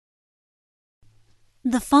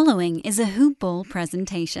The following is a Hoop Ball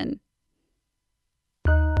presentation.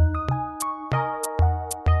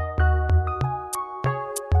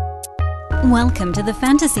 Welcome to the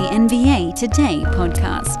Fantasy NBA Today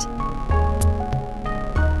podcast.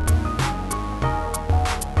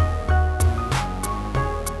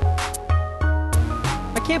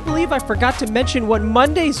 I can't believe I forgot to mention what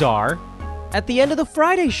Mondays are at the end of the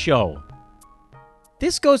Friday show.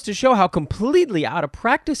 This goes to show how completely out of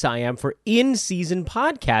practice I am for in-season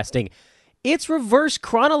podcasting. It's Reverse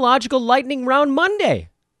Chronological Lightning Round Monday.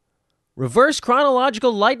 Reverse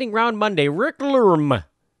Chronological Lightning Round Monday. Rick Lerm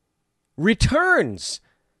returns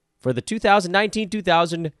for the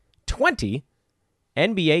 2019-2020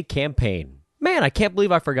 NBA campaign. Man, I can't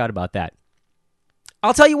believe I forgot about that.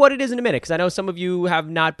 I'll tell you what it is in a minute, because I know some of you have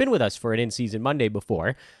not been with us for an in-season Monday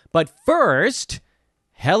before. But first,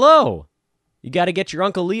 hello. You got to get your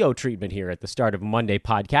Uncle Leo treatment here at the start of a Monday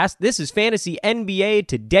podcast. This is Fantasy NBA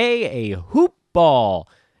Today, a Hoop Ball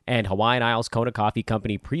and Hawaiian Isles Kona Coffee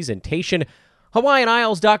Company presentation.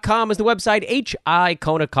 HawaiianIsles.com is the website, HI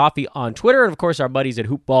Kona Coffee on Twitter. And, of course, our buddies at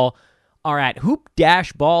Hoop Ball are at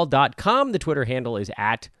hoop-ball.com. The Twitter handle is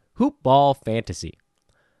at hoopballfantasy.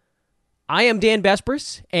 I am Dan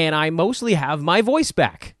Bespris, and I mostly have my voice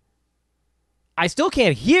back. I still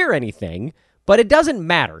can't hear anything, but it doesn't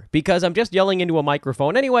matter because I'm just yelling into a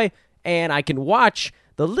microphone anyway, and I can watch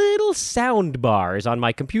the little sound bars on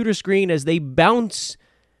my computer screen as they bounce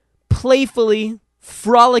playfully,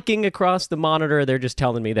 frolicking across the monitor. They're just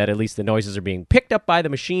telling me that at least the noises are being picked up by the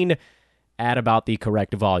machine at about the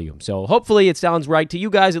correct volume. So hopefully it sounds right to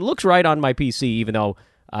you guys. It looks right on my PC, even though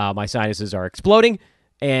my sinuses are exploding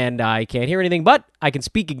and I can't hear anything, but I can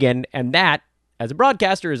speak again, and that, as a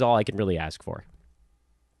broadcaster, is all I can really ask for.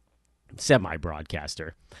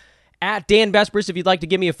 Semi-broadcaster. At Dan Bespris, if you'd like to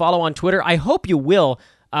give me a follow on Twitter, I hope you will.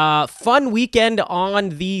 Fun weekend on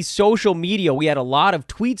the social media. We had a lot of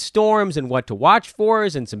tweet storms and what to watch for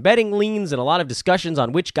and some betting leans and a lot of discussions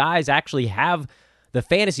on which guys actually have the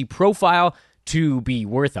fantasy profile to be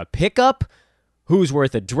worth a pickup, who's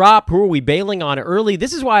worth a drop, who are we bailing on early.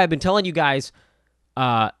 This is why I've been telling you guys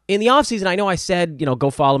in the offseason, I know I said,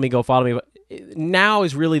 go follow me, but now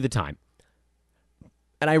is really the time.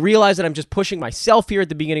 And I realize that I'm just pushing myself here at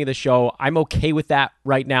the beginning of the show. I'm okay with that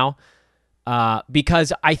right now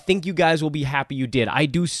because I think you guys will be happy you did. I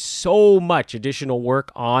do so much additional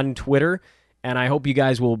work on Twitter, and I hope you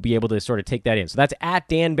guys will be able to sort of take that in. So that's at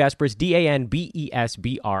Dan Bespris,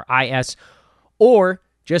 DanBesbris, or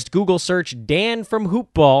just Google search Dan from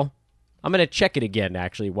Hoop Ball. I'm going to check it again,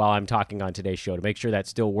 actually, while I'm talking on today's show to make sure that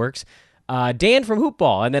still works. Dan from Hoop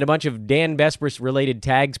Ball, and then a bunch of Dan Bespris-related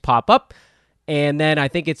tags pop up. And then I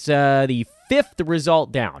think it's the fifth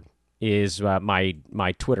result down is my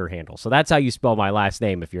Twitter handle. So that's how you spell my last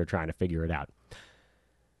name if you're trying to figure it out.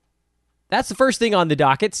 That's the first thing on the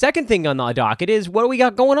docket. Second thing on the docket is what do we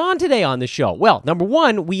got going on today on the show? Well, number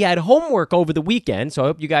one, we had homework over the weekend, so I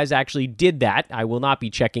hope you guys actually did that. I will not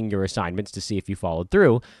be checking your assignments to see if you followed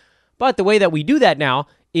through. But the way that we do that now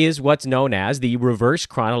is what's known as the Reverse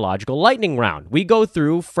Chronological Lightning Round. We go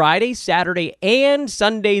through Friday, Saturday, and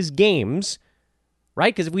Sunday's games,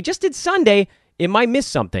 right? Because if we just did Sunday, it might miss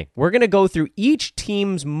something. We're going to go through each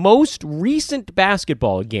team's most recent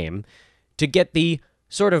basketball game to get the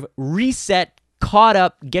sort of reset, caught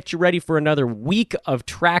up, get you ready for another week of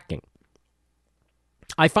tracking.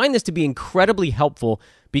 I find this to be incredibly helpful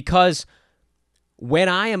because when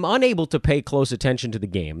I am unable to pay close attention to the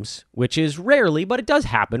games, which is rarely, but it does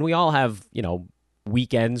happen. We all have,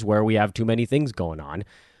 weekends where we have too many things going on.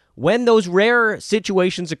 When those rare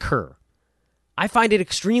situations occur, I find it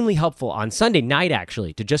extremely helpful on Sunday night,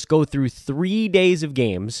 actually, to just go through 3 days of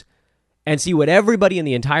games and see what everybody in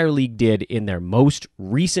the entire league did in their most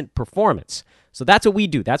recent performance. So that's what we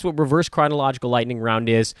do. That's what Reverse Chronological Lightning Round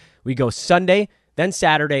is. We go Sunday, then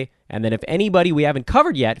Saturday, and then if anybody we haven't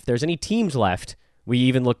covered yet, if there's any teams left, we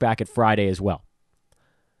even look back at Friday as well.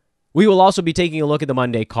 We will also be taking a look at the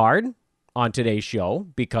Monday card on today's show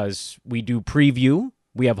because we do preview.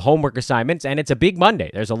 We have homework assignments, and it's a big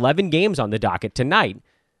Monday. There's 11 games on the docket tonight,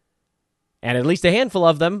 and at least a handful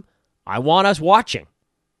of them I want us watching,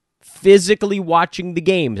 physically watching the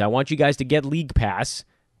games. I want you guys to get League Pass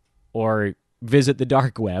or visit the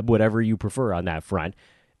dark web, whatever you prefer on that front.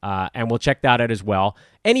 And we'll check that out as well.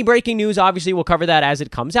 Any breaking news, obviously, we'll cover that as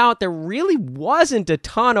it comes out. There really wasn't a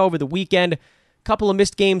ton over the weekend. A couple of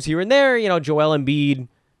missed games here and there. Joel Embiid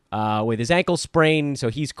with his ankle sprain, so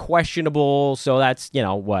he's questionable. So that's,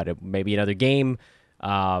 maybe another game.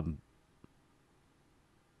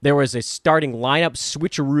 There was a starting lineup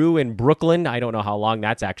switcheroo in Brooklyn. I don't know how long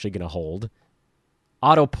that's actually going to hold.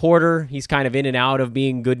 Otto Porter, he's kind of in and out of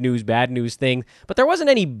being good news, bad news thing, but there wasn't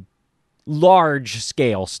any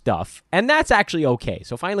large-scale stuff, and that's actually okay.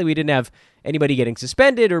 So finally we didn't have anybody getting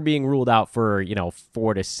suspended or being ruled out for,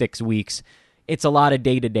 4 to 6 weeks. It's a lot of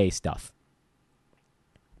day-to-day stuff.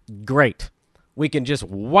 Great. We can just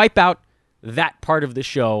wipe out that part of the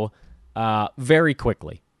show very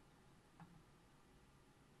quickly.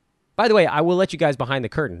 By the way, I will let you guys behind the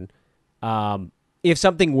curtain. If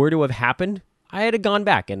something were to have happened, I had gone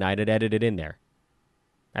back and I'd have edited it in there.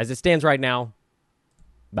 As it stands right now,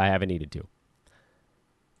 I haven't needed to.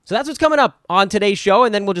 So that's what's coming up on today's show,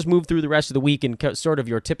 and then we'll just move through the rest of the week in sort of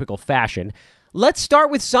your typical fashion. Let's start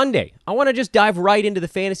with Sunday. I want to just dive right into the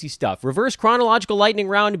fantasy stuff. Reverse chronological lightning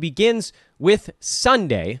round begins with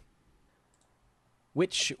Sunday,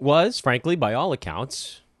 which was, frankly, by all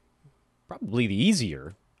accounts, probably the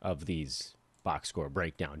easier of these box score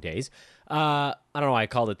breakdown days. I don't know why I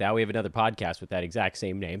called it that. We have another podcast with that exact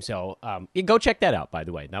same name. So you go check that out, by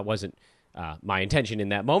the way. That wasn't my intention in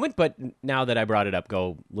that moment, but now that I brought it up,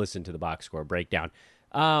 go listen to the box score breakdown.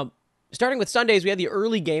 Starting with Sundays, we had the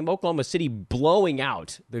early game, Oklahoma City blowing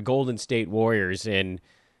out the Golden State Warriors in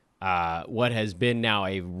what has been now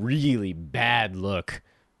a really bad look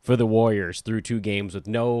for the Warriors through 2 games with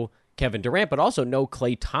no Kevin Durant, but also no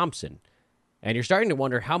Klay Thompson. And you're starting to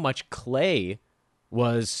wonder how much Klay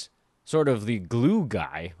was sort of the glue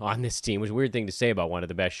guy on this team, which is a weird thing to say about one of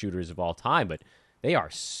the best shooters of all time, but they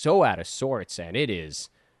are so out of sorts, and it is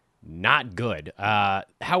not good.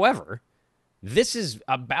 However, this is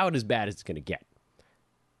about as bad as it's going to get.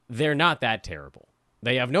 They're not that terrible.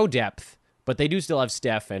 They have no depth, but they do still have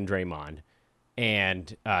Steph and Draymond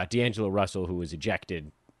and D'Angelo Russell, who was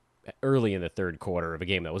ejected early in the third quarter of a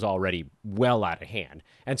game that was already well out of hand.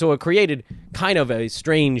 And so it created kind of a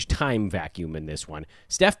strange time vacuum in this one.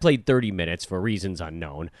 Steph played 30 minutes for reasons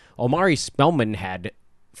unknown. Omari Spellman had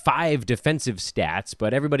 5 defensive stats,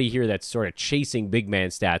 but everybody here that's sort of chasing big man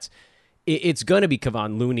stats, it's going to be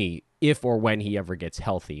Kevon Looney if or when he ever gets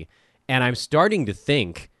healthy. And I'm starting to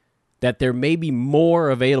think that there may be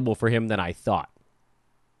more available for him than I thought.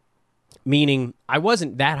 Meaning, I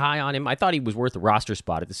wasn't that high on him. I thought he was worth a roster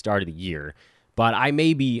spot at the start of the year, but I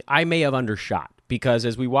may have undershot, because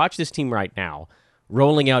as we watch this team right now,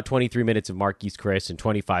 rolling out 23 minutes of Marquise Chris and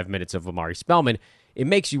 25 minutes of Omari Spellman, it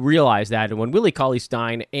makes you realize that when Willie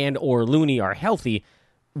Cauley-Stein and or Looney are healthy,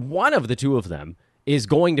 one of the two of them is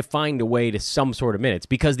going to find a way to some sort of minutes,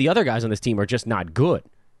 because the other guys on this team are just not good.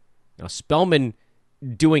 Now, Spellman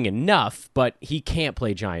doing enough, but he can't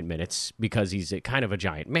play giant minutes because he's kind of a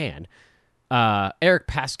giant man. Eric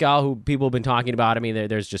Pascal, who people have been talking about, I mean,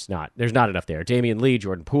 there's not enough there. Damian Lee,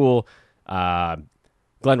 Jordan Poole, Glenn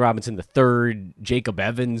Robinson III, Jacob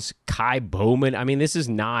Evans, Kai Bowman. I mean, these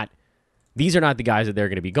are not the guys that they're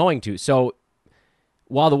going to be going to. So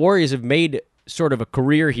while the Warriors have made sort of a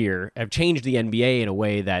career here, have changed the NBA in a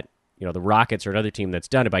way that, the Rockets are another team that's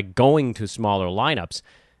done it by going to smaller lineups,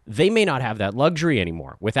 they may not have that luxury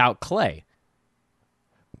anymore without Klay.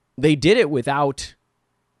 They did it without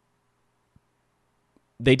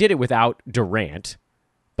Durant,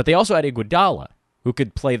 but they also had Iguodala, who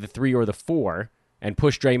could play the 3 or the 4 and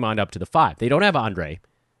push Draymond up to the 5. They don't have Andre.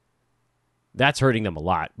 That's hurting them a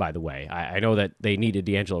lot, by the way. I know that they needed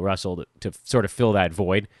D'Angelo Russell to sort of fill that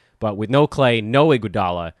void, but with no Klay, no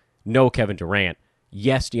Iguodala, no Kevin Durant,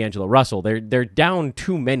 yes, D'Angelo Russell, they're down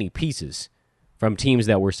too many pieces from teams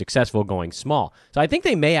that were successful going small. So I think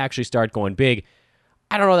they may actually start going big.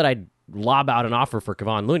 I don't know that I'd lob out an offer for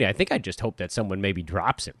Kevon Looney. I think I just hope that someone maybe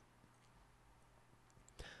drops him.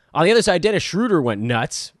 On the other side, Dennis Schroeder went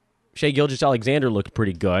nuts. Shai Gilgeous-Alexander looked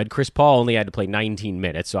pretty good. Chris Paul only had to play 19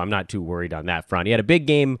 minutes, so I'm not too worried on that front. He had a big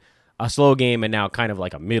game, a slow game, and now kind of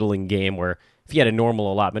like a middling game where if he had a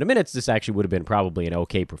normal allotment of minutes, this actually would have been probably an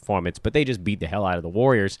okay performance, but they just beat the hell out of the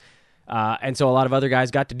Warriors. And so a lot of other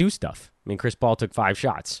guys got to do stuff. I mean, Chris Paul took 5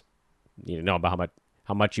 shots. You know about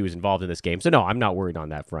how much he was involved in this game. So no, I'm not worried on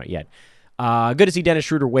that front yet. Good to see Dennis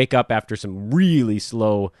Schroeder wake up after some really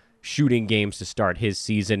slow shooting games to start his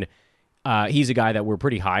season. He's a guy that we're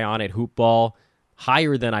pretty high on at Hoop Ball,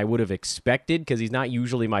 higher than I would have expected because he's not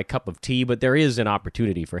usually my cup of tea, but there is an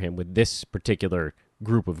opportunity for him with this particular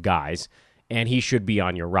group of guys, and he should be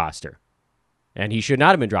on your roster. And he should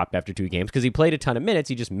not have been dropped after 2 games because he played a ton of minutes.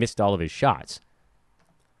 He just missed all of his shots.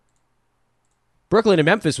 Brooklyn and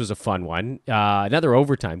Memphis was a fun one. Another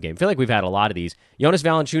overtime game. I feel like we've had a lot of these. Jonas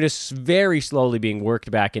Valanciunas very slowly being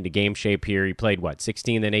worked back into game shape here. He played,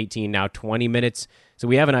 16, then 18, now 20 minutes. So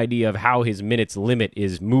we have an idea of how his minutes limit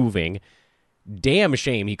is moving. Damn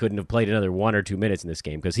shame he couldn't have played another 1 or 2 minutes in this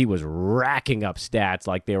game because he was racking up stats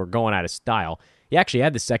like they were going out of style. He actually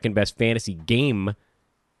had the second best fantasy game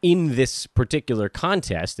in this particular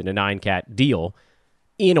contest in a 9-cat deal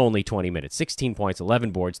in only 20 minutes. 16 points,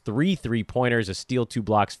 11 boards, 3 3-pointers, a steal, 2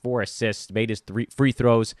 blocks, 4 assists, made his 3 free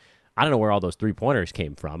throws. I don't know where all those 3-pointers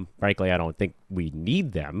came from. Frankly, I don't think we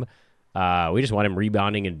need them. We just want him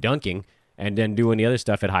rebounding and dunking and then doing the other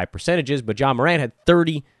stuff at high percentages. But John Morant had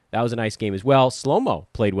 30. That was a nice game as well. Slow-Mo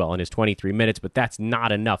played well in his 23 minutes, but that's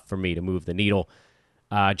not enough for me to move the needle.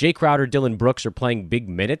 Jay Crowder, Dylan Brooks are playing big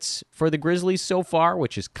minutes for the Grizzlies so far,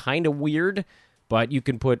 which is kind of weird, but you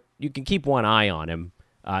can keep one eye on him.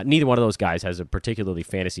 Neither one of those guys has a particularly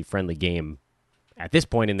fantasy-friendly game at this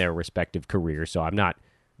point in their respective careers, so I'm not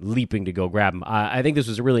leaping to go grab him. I think this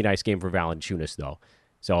was a really nice game for Valanciunas, though.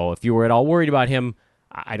 So if you were at all worried about him,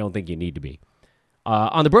 I don't think you need to be.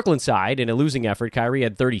 On the Brooklyn side, in a losing effort, Kyrie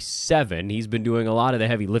had 37. He's been doing a lot of the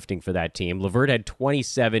heavy lifting for that team. LeVert had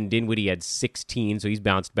 27. Dinwiddie had 16, so he's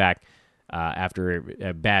bounced back after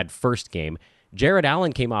a bad first game. Jared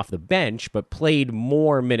Allen came off the bench, but played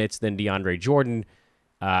more minutes than DeAndre Jordan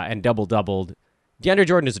and double-doubled. DeAndre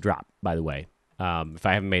Jordan is a drop, by the way, if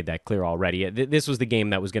I haven't made that clear already. This was the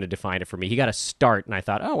game that was going to define it for me. He got a start, and I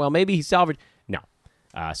thought, oh, well, maybe he salvaged. No,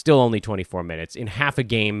 still only 24 minutes. In half a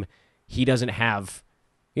game, he doesn't have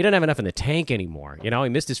enough in the tank anymore. You know, he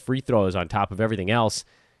missed his free throws on top of everything else.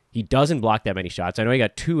 He doesn't block that many shots. I know he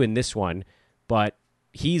got 2 in this one, but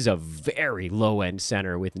he's a very low-end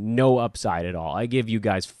center with no upside at all. I give you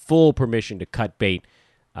guys full permission to cut bait.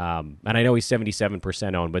 And I know he's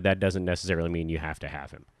 77% owned, but that doesn't necessarily mean you have to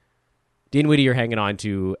have him. Dinwiddie you're hanging on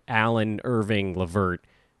to. Allen, Irving, LeVert,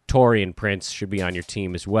 Taurean Prince should be on your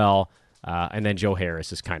team as well. And then Joe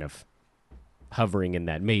Harris is kind of hovering in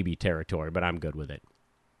that maybe territory, but I'm good with it.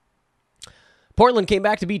 Portland came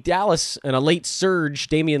back to beat Dallas in a late surge.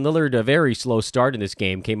 Damian Lillard, a very slow start in this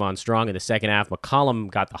game, came on strong in the second half. McCollum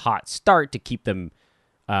got the hot start to keep them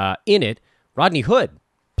in it. Rodney Hood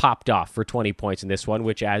popped off for 20 points in this one,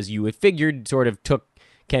 which, as you had figured, sort of took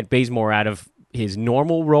Kent Bazemore out of his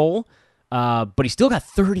normal role. But he still got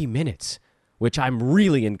 30 minutes, which I'm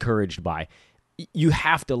really encouraged by. You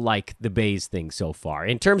have to like the Baze thing so far.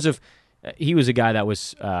 In terms of, he was a guy that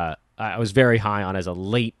was I was very high on as a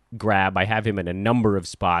late grab. I have him in a number of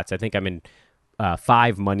spots. I think I'm in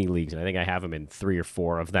 5 money leagues, and I think I have him in 3 or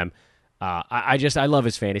 4 of them. I love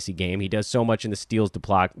his fantasy game. He does so much in the steals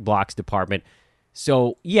to blocks department.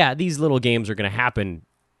 So yeah, these little games are going to happen.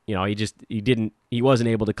 You know, he wasn't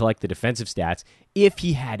able to collect the defensive stats. If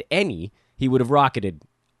he had any, he would have rocketed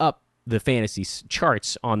up the fantasy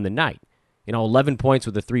charts on the night. 11 points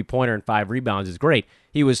with a 3-pointer and 5 rebounds is great.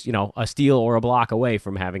 He was, a steal or a block away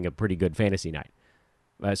from having a pretty good fantasy night.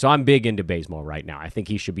 So I'm big into Bazemore right now. I think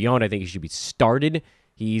he should be owned. I think he should be started.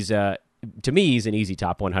 He's, to me, he's an easy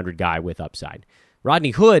top 100 guy with upside.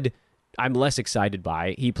 Rodney Hood, I'm less excited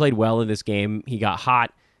by. He played well in this game. He got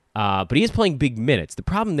hot, but he is playing big minutes. The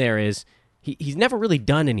problem there is he's never really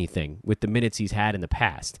done anything with the minutes he's had in the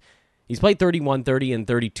past. He's played 31, 30, and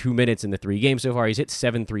 32 minutes in the 3 games so far. He's hit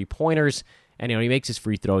 7 3-pointers, and he makes his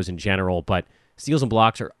free throws in general, but steals and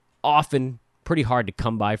blocks are often pretty hard to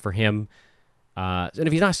come by for him. And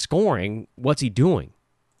if he's not scoring, what's he doing?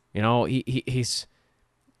 He's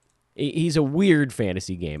a weird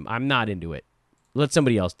fantasy game. I'm not into it. Let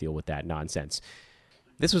somebody else deal with that nonsense.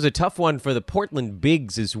 This was a tough one for the Portland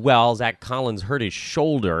Bigs as well. Zach Collins hurt his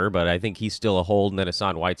shoulder, but I think he's still a hold, and then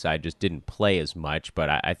Hassan Whiteside just didn't play as much, but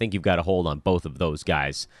I think you've got a hold on both of those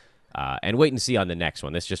guys. And wait and see on the next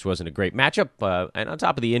one. This just wasn't a great matchup, and on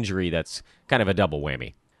top of the injury, that's kind of a double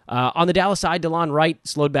whammy. On the Dallas side, DeLon Wright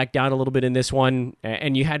slowed back down a little bit in this one,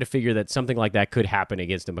 and you had to figure that something like that could happen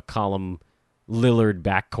against a McCollum-Lillard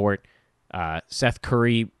backcourt. Seth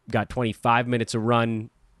Curry got 25 minutes a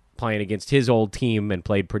run playing against his old team and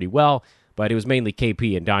played pretty well, but it was mainly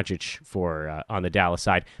KP and Doncic for on the Dallas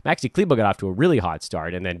side. Maxi Kleber got off to a really hot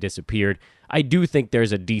start and then disappeared. I do think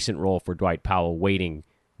there's a decent role for Dwight Powell waiting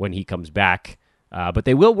when he comes back, but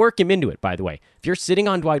they will work him into it, by the way. If you're sitting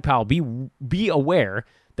on Dwight Powell, be aware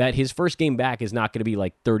that his first game back is not going to be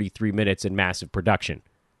like 33 minutes and massive production.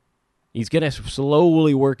 He's going to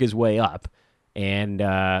slowly work his way up, and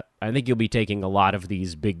I think you'll be taking a lot of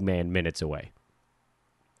these big man minutes away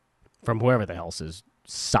from whoever the hell is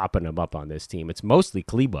sopping him up on this team. It's mostly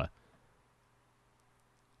Kleba.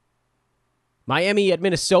 Miami at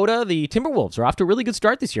Minnesota. The Timberwolves are off to a really good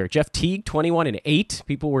start this year. Jeff Teague, 21-8.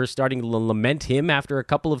 People were starting to lament him after a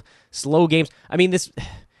couple of slow games. I mean,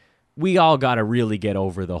 we all got to really get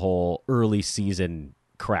over the whole early season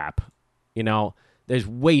crap. There's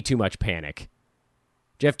way too much panic.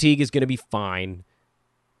 Jeff Teague is going to be fine.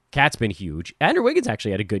 Cat's been huge. Andrew Wiggins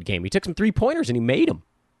actually had a good game. He took some 3-pointers and he made them.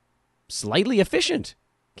 Slightly efficient.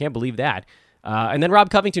 Can't believe that. And then Rob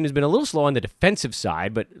Covington has been a little slow on the defensive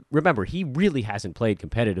side, but remember, he really hasn't played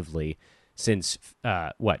competitively since,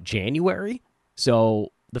 January?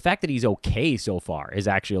 So the fact that he's okay so far is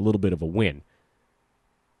actually a little bit of a win.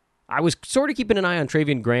 I was sort of keeping an eye on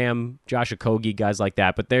Travian Graham, Josh Okogie, guys like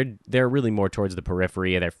that, but they're really more towards the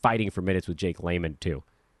periphery, and they're fighting for minutes with Jake Layman, too.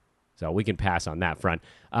 So we can pass on that front.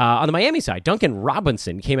 On the Miami side, Duncan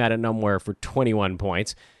Robinson came out of nowhere for 21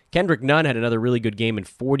 points. Kendrick Nunn had another really good game in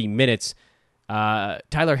 40 minutes.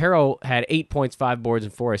 Tyler Harrow had 8 points, 5 boards,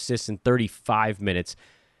 and 4 assists in 35 minutes.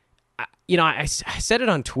 I said it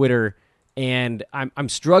on Twitter, and I'm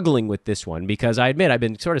struggling with this one because I admit I've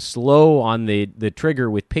been sort of slow on the trigger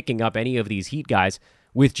with picking up any of these Heat guys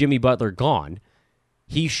with Jimmy Butler gone.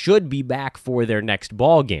 He should be back for their next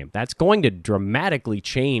ball game. That's going to dramatically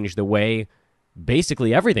change the way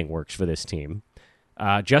basically everything works for this team.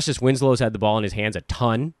 Justice Winslow's had the ball in his hands a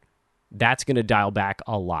ton. That's going to dial back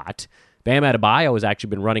a lot. Bam Adebayo has actually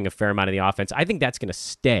been running a fair amount of the offense. I think that's going to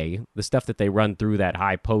stay. The stuff that they run through that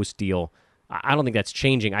high post deal, I don't think that's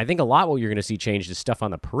changing. I think a lot what you're going to see changed is stuff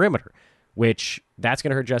on the perimeter, which that's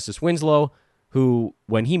going to hurt Justice Winslow, who,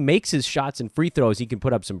 when he makes his shots and free throws, he can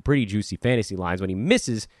put up some pretty juicy fantasy lines. When he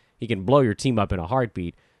misses, he can blow your team up in a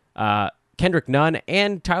heartbeat. Kendrick Nunn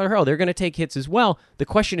and Tyler Harrow, they're going to take hits as well. The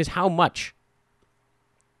question is how much?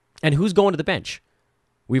 And who's going to the bench?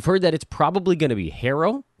 We've heard that it's probably going to be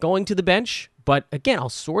Harrow going to the bench, but again, I'll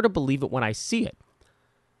sort of believe it when I see it.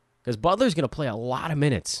 Because Butler's going to play a lot of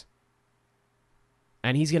minutes.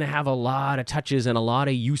 And he's going to have a lot of touches and a lot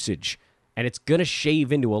of usage. And it's going to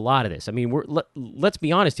shave into a lot of this. I mean, let's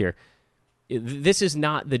be honest here. This is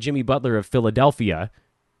not the Jimmy Butler of Philadelphia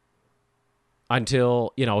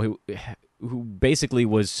until, who basically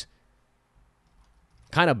was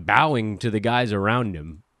kind of bowing to the guys around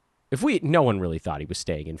him. No one really thought he was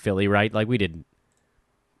staying in Philly, right? Like, we didn't.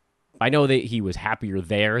 I know that he was happier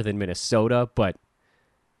there than Minnesota, but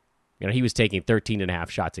he was taking 13.5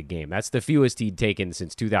 shots a game. That's the fewest he'd taken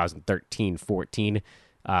since 2013-14.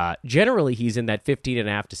 Generally, he's in that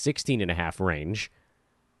 15.5 to 16.5 range.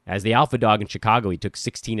 As the alpha dog in Chicago, he took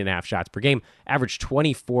 16.5 shots per game, averaged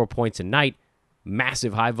 24 points a night,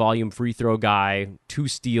 massive high-volume free throw guy, 2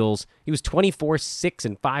 steals. He was 24, 6,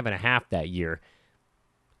 and 5.5 that year.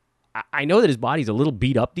 I know that his body's a little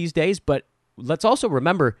beat up these days, but let's also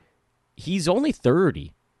remember he's only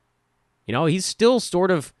 30. He's still sort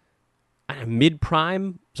of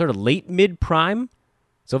mid-prime, sort of late mid-prime.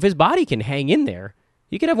 So if his body can hang in there,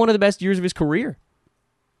 he could have one of the best years of his career.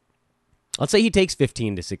 Let's say he takes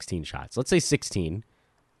 15 to 16 shots. Let's say 16,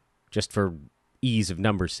 just for ease of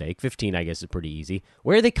numbers' sake. 15, I guess, is pretty easy.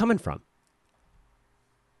 Where are they coming from?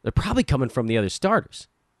 They're probably coming from the other starters.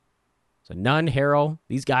 So Nunn, Harrow,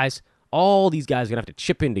 all these guys are going to have to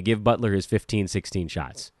chip in to give Butler his 15, 16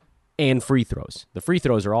 shots. And free throws. The free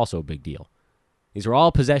throws are also a big deal. These are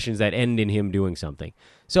all possessions that end in him doing something.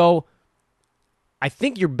 So I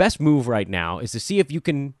think your best move right now is to see if you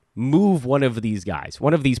can move one of these guys,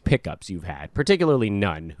 one of these pickups you've had, particularly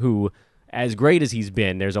Nunn, who, as great as he's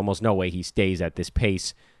been, there's almost no way he stays at this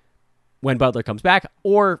pace when Butler comes back,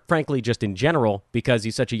 or frankly, just in general, because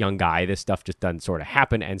he's such a young guy, this stuff just doesn't sort of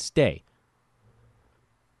happen and stay.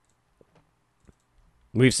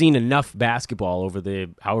 We've seen enough basketball over the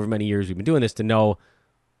however many years we've been doing this to know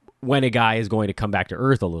when a guy is going to come back to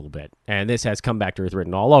earth a little bit. And this has come back to earth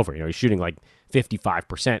written all over. He's shooting like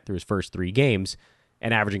 55% through his first 3 games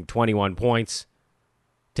and averaging 21 points,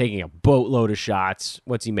 taking a boatload of shots.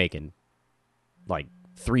 What's he making? Like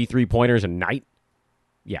 3 3-pointers a night?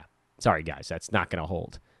 Yeah. Sorry, guys. That's not going to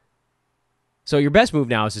hold. So your best move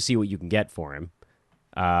now is to see what you can get for him.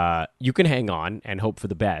 You can hang on and hope for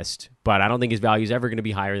the best, but I don't think his value is ever going to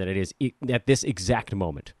be higher than it is at this exact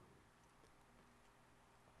moment.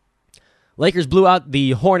 Lakers blew out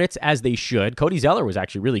the Hornets as they should. Cody Zeller was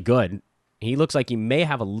actually really good. He looks like he may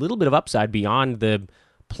have a little bit of upside beyond the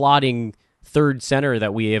plodding third center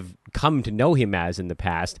that we have come to know him as in the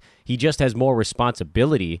past. He just has more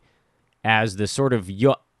responsibility as the sort of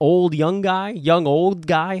young old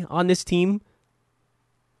guy on this team.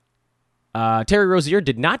 Terry Rozier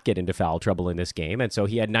did not get into foul trouble in this game, and so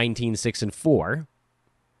he had 19, 6, and 4.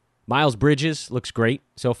 Miles Bridges looks great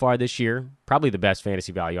so far this year. Probably the best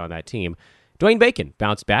fantasy value on that team. Dwayne Bacon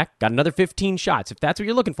bounced back, got another 15 shots. If that's what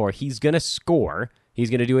you're looking for, he's going to score. He's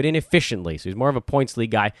going to do it inefficiently, so he's more of a points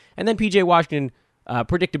league guy. And then P.J. Washington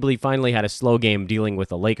predictably finally had a slow game dealing with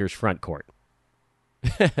the Lakers front court.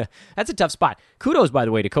 That's a tough spot. Kudos, by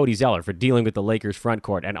the way, to Cody Zeller for dealing with the Lakers front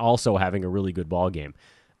court and also having a really good ball game.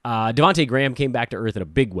 Devontae Graham came back to earth in a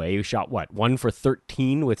big way. He shot, 1 for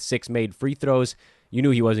 13 with 6 made free throws. You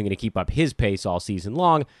knew he wasn't going to keep up his pace all season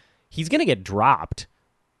long. he's going to get dropped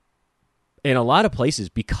in a lot of places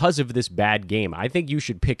because of this bad game. I think you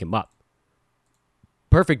should pick him up.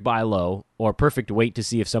 Perfect buy low or perfect wait to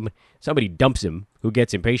see if somebody dumps him who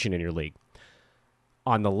gets impatient in your league.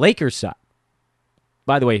 On the Lakers side,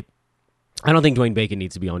 by the way, I don't think Dwayne Bacon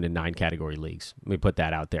needs to be owned in 9 category leagues. Let me put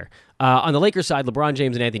that out there. On the Lakers side, LeBron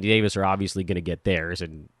James and Anthony Davis are obviously going to get theirs,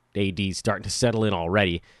 and AD's starting to settle in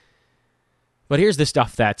already. But here's the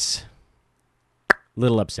stuff that's a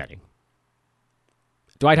little upsetting.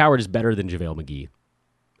 Dwight Howard is better than JaVale McGee,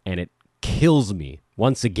 and it kills me,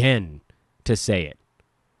 once again, to say it.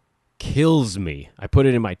 Kills me. I put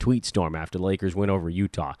it in my tweet storm after the Lakers win over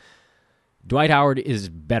Utah. Dwight Howard is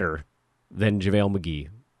better than JaVale McGee,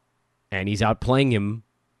 and he's outplaying him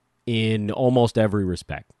in almost every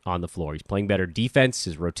respect on the floor. He's playing better defense.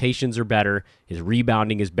 His rotations are better. His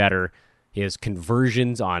rebounding is better. His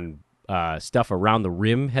conversions on stuff around the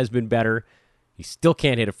rim has been better. He still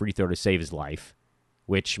can't hit a free throw to save his life,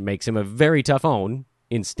 which makes him a very tough own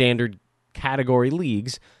in standard category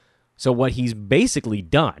leagues. So what he's basically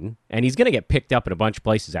done, and he's going to get picked up in a bunch of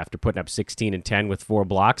places after putting up 16 and 10 with 4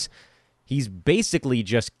 blocks, he's basically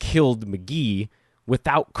just killed McGee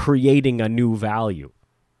without creating a new value.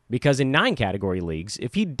 Because in 9 category leagues,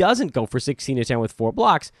 if he doesn't go for 16 and 10 with 4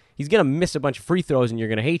 blocks, he's going to miss a bunch of free throws and you're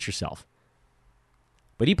going to hate yourself.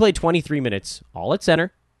 But he played 23 minutes, all at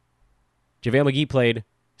center. JaVale McGee played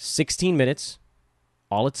 16 minutes,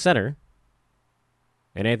 all at center.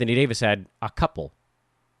 And Anthony Davis had a couple.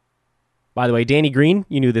 By the way, Danny Green,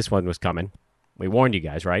 you knew this one was coming. We warned you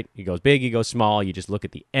guys, right? He goes big, he goes small. You just look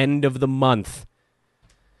at the end of the month.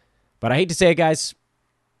 But I hate to say it, guys,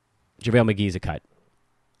 JaVale McGee's a cut.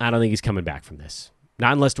 I don't think he's coming back from this.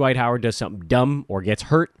 Not unless Dwight Howard does something dumb or gets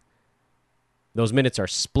hurt. Those minutes are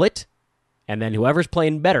split, and then whoever's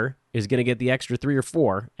playing better is going to get the extra 3 or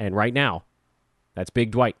 4, and right now, that's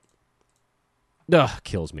Big Dwight. Ugh,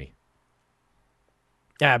 kills me.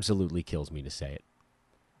 Absolutely kills me to say it.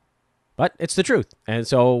 But it's the truth. And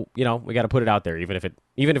so, we got to put it out there, even if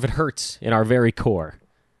it hurts in our very core.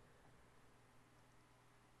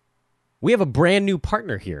 We have a brand new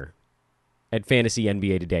partner here at Fantasy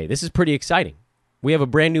NBA Today. This is pretty exciting. We have a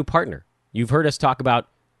brand new partner. You've heard us talk about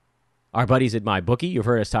our buddies at MyBookie. You've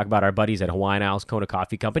heard us talk about our buddies at Hawaiian Isles Kona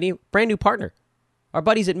Coffee Company. Brand new partner. Our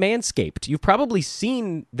buddies at Manscaped. You've probably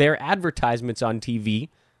seen their advertisements on TV.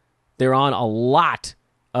 They're on a lot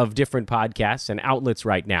of different podcasts and outlets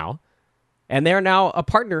right now. And they're now a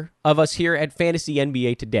partner of us here at Fantasy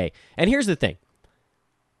NBA Today. And here's the thing.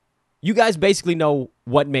 You guys basically know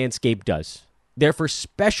what Manscaped does. They're for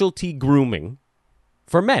specialty grooming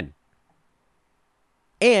for men.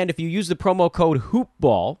 And if you use the promo code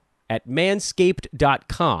HOOPBALL at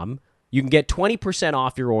manscaped.com, you can get 20%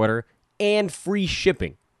 off your order and free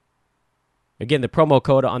shipping. Again, the promo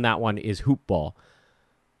code on that one is HOOPBALL.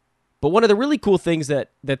 But one of the really cool things that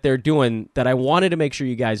they're doing that I wanted to make sure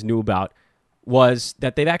you guys knew about was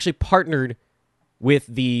that they've actually partnered with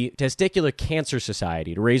the Testicular Cancer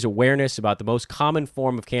Society to raise awareness about the most common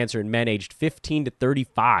form of cancer in men aged 15 to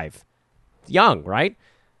 35. It's young, right?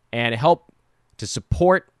 And help to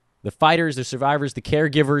support the fighters, the survivors, the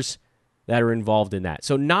caregivers that are involved in that.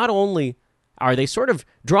 So not only are they sort of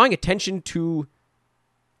drawing attention to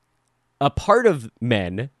a part of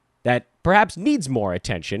men that perhaps needs more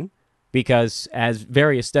attention, because as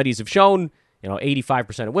various studies have shown,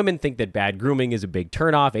 85% of women think that bad grooming is a big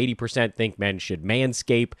turnoff. 80% think men should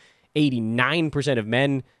manscape. 89% of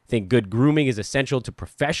men think good grooming is essential to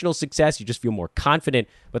professional success. You just feel more confident.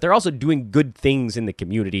 But they're also doing good things in the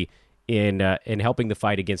community in helping the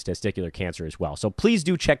fight against testicular cancer as well. So please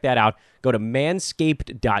do check that out. Go to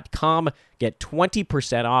manscaped.com. Get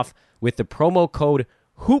 20% off with the promo code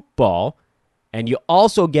HOOPBALL. And you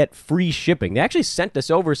also get free shipping. They actually sent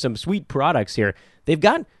us over some sweet products here. They've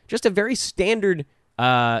got just a very standard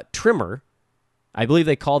trimmer. I believe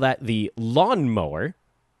they call that the lawnmower,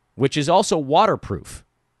 which is also waterproof.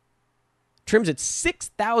 Trims at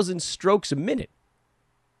 6,000 strokes a minute.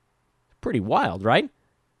 Pretty wild, right?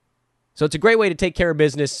 So it's a great way to take care of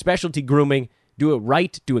business, specialty grooming, do it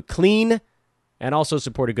right, do it clean, and also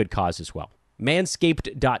support a good cause as well.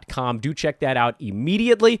 Manscaped.com. Do check that out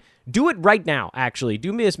immediately. Do it right now, actually.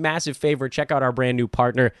 Do me this massive favor. Check out our brand new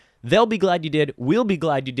partner. They'll be glad you did. We'll be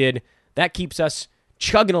glad you did. That keeps us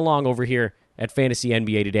chugging along over here at Fantasy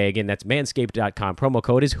NBA Today. Again, that's manscaped.com. Promo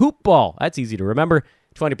code is HOOPBALL. That's easy to remember.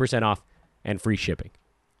 20% off and free shipping.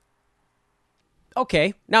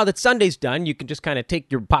 Okay, now that Sunday's done, you can just kind of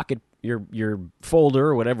take your pocket, your folder,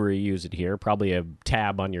 or whatever you use it here, probably a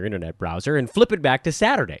tab on your internet browser, and flip it back to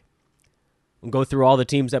Saturday. And go through all the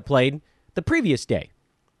teams that played the previous day.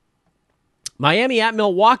 Miami at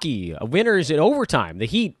Milwaukee, winners in overtime. The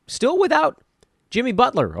Heat still without Jimmy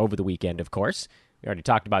Butler over the weekend, of course. We already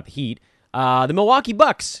talked about the Heat. The Milwaukee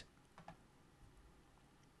Bucks.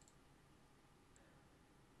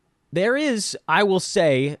 There is, I will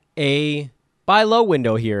say, a buy low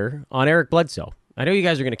window here on Eric Bledsoe. I know you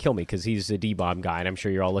guys are going to kill me because he's a D-bomb guy, and I'm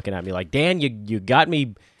sure you're all looking at me like, Dan, you got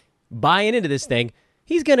me buying into this thing.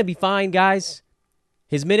 He's going to be fine, guys.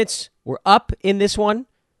 His minutes were up in this one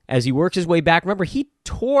as he works his way back. Remember, he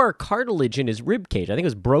tore cartilage in his rib cage. I think it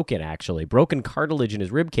was broken, actually. Broken cartilage in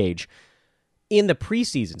his rib cage in the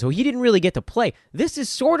preseason. So he didn't really get to play. This is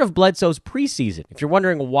sort of Bledsoe's preseason. If you're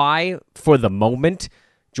wondering why, for the moment,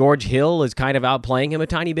 George Hill is kind of outplaying him a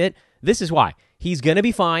tiny bit, this is why. He's going to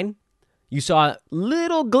be fine. You saw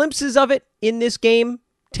little glimpses of it in this game.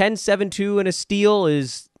 10-7-2 and a steal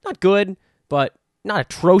is not good, but not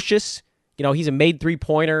atrocious. You know, he's a made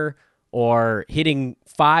three-pointer or hitting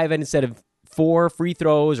 5 instead of 4 free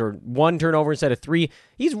throws or 1 turnover instead of 3.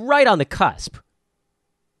 He's right on the cusp.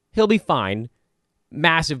 He'll be fine.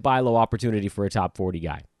 Massive buy low opportunity for a top 40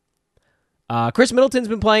 guy. Chris Middleton's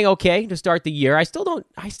been playing okay to start the year. I still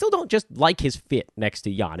don't just like his fit next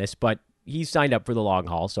to Giannis, but he's signed up for the long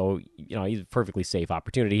haul, so you know he's a perfectly safe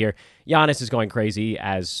opportunity here. Giannis is going crazy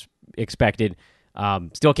as expected.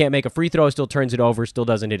 Still can't make a free throw, still turns it over, still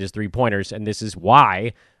doesn't hit his 3-pointers, and this is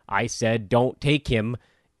why I said don't take him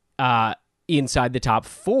inside the top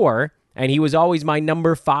 4, and he was always my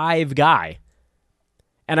number 5 guy.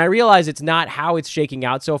 And I realize it's not how it's shaking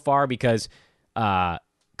out so far because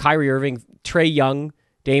Kyrie Irving, Trae Young,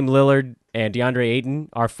 Dame Lillard, and DeAndre Ayton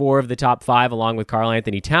are 4 of the top 5 along with Karl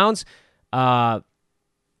Anthony Towns. But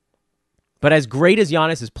as great as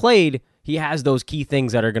Giannis has played, he has those key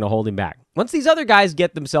things that are going to hold him back. Once these other guys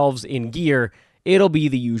get themselves in gear, it'll be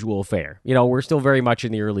the usual fare. You know, we're still very much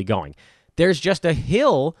in the early going. There's just a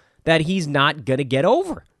hill that he's not going to get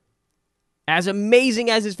over. As amazing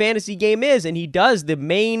as his fantasy game is, and he does the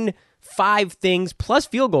main 5 things plus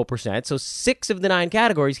field goal percent, so 6 of the 9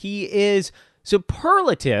 categories, he is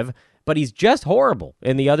superlative, but he's just horrible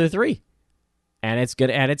in the other 3. And it's good,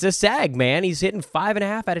 and it's a sag, man. He's hitting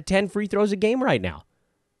 5.5 out of 10 free throws a game right now.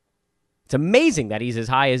 It's amazing that he's as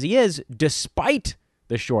high as he is, despite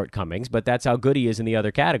the shortcomings, but that's how good he is in the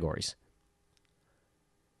other categories.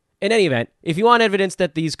 In any event, if you want evidence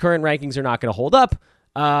that these current rankings are not going to hold up,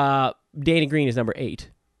 Danny Green is number 8.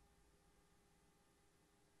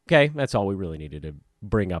 Okay, that's all we really needed to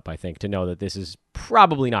bring up, I think, to know that this is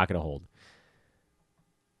probably not going to hold.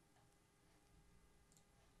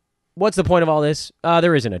 What's the point of all this?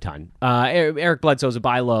 There isn't a ton. Eric Bledsoe's a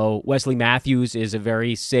buy low. Wesley Matthews is a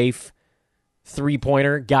very safe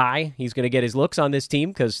 3-pointer guy. He's going to get his looks on this team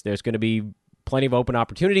because there's going to be plenty of open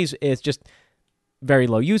opportunities. It's just very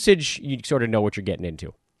low usage. You sort of know what you're getting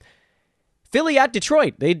into. Philly at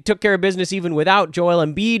Detroit. They took care of business even without Joel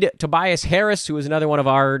Embiid. Tobias Harris, who is another one of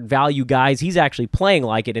our value guys, he's actually playing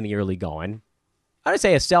like it in the early going. I would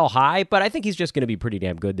say a sell high, but I think he's just going to be pretty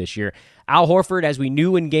damn good this year. Al Horford, as we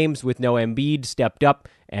knew in games with no Embiid, stepped up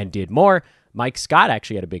and did more. Mike Scott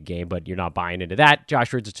actually had a big game, but you're not buying into that.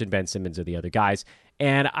 Josh Richardson, Ben Simmons are the other guys.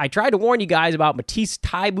 And I tried to warn you guys about Matisse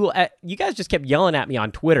Thybulle. You guys just kept yelling at me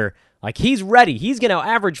on Twitter. Like, he's ready. He's going to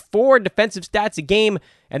average 4 defensive stats a game.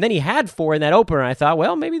 And then he had 4 in that opener. And I thought,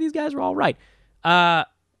 well, maybe these guys are all right.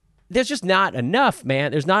 There's just not enough,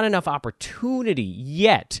 man. There's not enough opportunity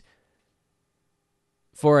yet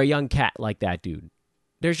for a young cat like that dude.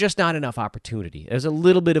 There's just not enough opportunity. There's a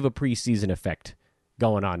little bit of a preseason effect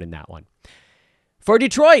going on in that one. For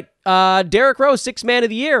Detroit, Derrick Rose, 6th man of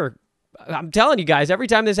the year. I'm telling you guys, every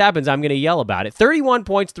time this happens, I'm going to yell about it. 31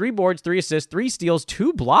 points, 3 boards, 3 assists, 3 steals,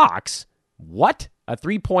 2 blocks. What? A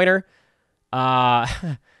 3-pointer.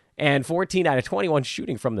 And 14 out of 21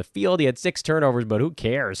 shooting from the field. He had 6 turnovers, but who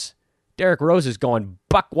cares? Derrick Rose is going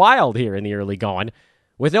buck wild here in the early going.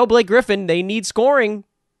 With no Blake Griffin, they need scoring.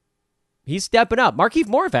 He's stepping up. Markieff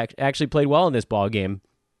Morris actually played well in this ball game.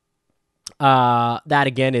 That,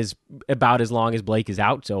 again, is about as long as Blake is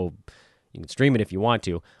out, so you can stream it if you want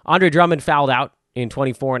to. Andre Drummond fouled out in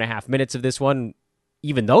 24.5 minutes of this one,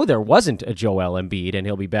 even though there wasn't a Joel Embiid, and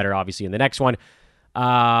he'll be better, obviously, in the next one.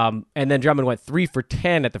 And then Drummond went 3 for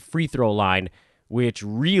 10 at the free throw line, which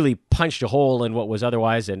really punched a hole in what was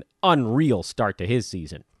otherwise an unreal start to his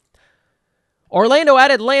season. Orlando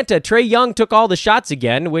at Atlanta. Trae Young took all the shots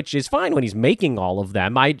again, which is fine when he's making all of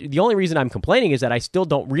them. The only reason I'm complaining is that I still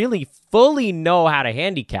don't really fully know how to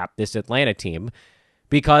handicap this Atlanta team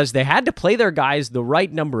because they had to play their guys the right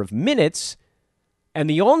number of minutes, and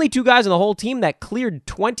the only 2 guys on the whole team that cleared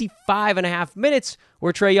 25.5 minutes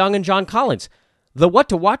were Trae Young and John Collins. The What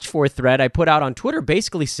to Watch For thread I put out on Twitter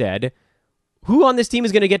basically said, who on this team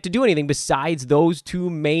is going to get to do anything besides those two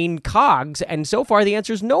main cogs? And so far, the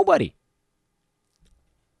answer is nobody.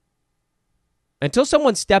 Until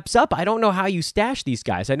someone steps up, I don't know how you stash these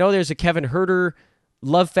guys. I know there's a Kevin Huerter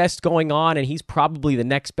love fest going on, and he's probably the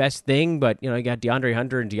next best thing, but, you got DeAndre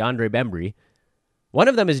Hunter and DeAndre Bembry. One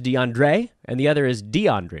of them is DeAndre, and the other is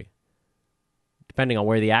DeAndre, depending on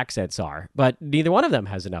where the accents are. But neither one of them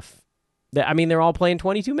has enough. I mean, they're all playing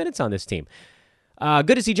 22 minutes on this team.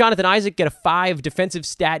 Good to see Jonathan Isaac get a 5 defensive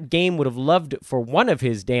stat game. Would have loved for one of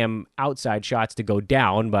his damn outside shots to go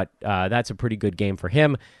down, but that's a pretty good game for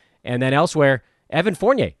him. And then elsewhere, Evan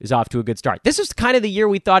Fournier is off to a good start. This is kind of the year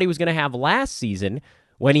we thought he was going to have last season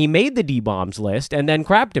when he made the D-bombs list and then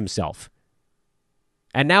crapped himself.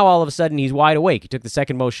 And now all of a sudden he's wide awake. He took the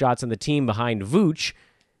second most shots on the team behind Vooch.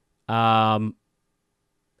 And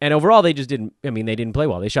overall they didn't play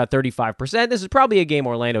well. They shot 35%. This is probably a game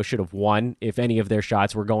Orlando should have won if any of their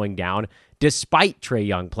shots were going down, despite Trae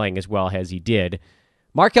Young playing as well as he did.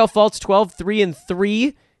 Markelle Fultz, 12, 3 and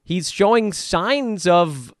 3. He's showing signs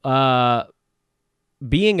of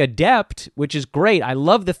being adept, which is great. I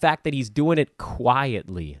love the fact that he's doing it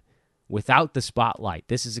quietly, without the spotlight.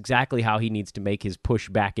 This is exactly how he needs to make his push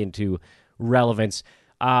back into relevance.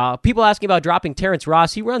 People asking about dropping Terrence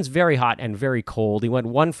Ross. He runs very hot and very cold. He went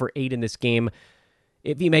 1 for 8 in this game.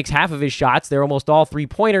 If he makes half of his shots, they're almost all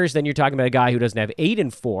 3-pointers, then you're talking about a guy who doesn't have 8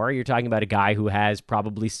 and 4. You're talking about a guy who has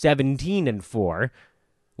probably 17 and 4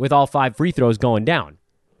 with all 5 free throws going down.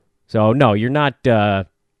 So no, you're not bailing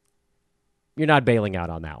out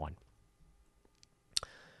on that one.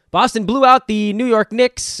 Boston blew out the New York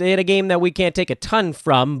Knicks in a game that we can't take a ton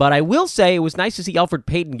from, but I will say it was nice to see Elfrid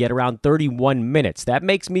Payton get around 31 minutes. That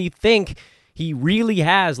makes me think he really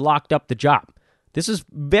has locked up the job. This is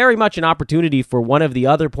very much an opportunity for one of the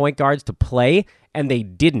other point guards to play, and they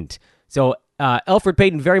didn't. So Elfrid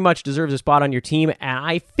Payton very much deserves a spot on your team, and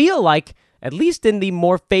I feel like, at least in the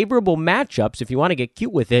more favorable matchups, if you want to get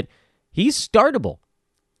cute with it, he's startable.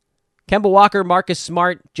 Kemba Walker, Marcus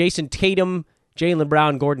Smart, Jason Tatum, Jaylen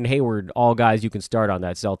Brown, Gordon Hayward, all guys you can start on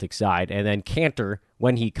that Celtics side, and then Kanter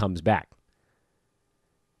when he comes back.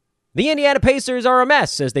 The Indiana Pacers are a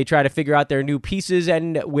mess as they try to figure out their new pieces,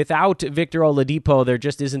 and without Victor Oladipo, there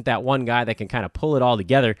just isn't that one guy that can kind of pull it all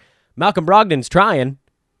together. Malcolm Brogdon's trying,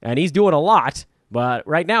 and he's doing a lot, but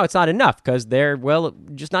right now it's not enough because they're,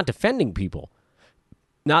 just not defending people.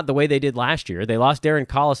 Not the way they did last year. They lost Darren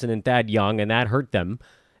Collison and Thad Young, and that hurt them.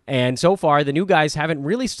 And so far, the new guys haven't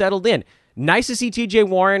really settled in. Nice to see TJ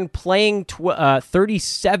Warren playing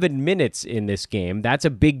 37 minutes in this game. That's a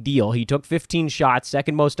big deal. He took 15 shots,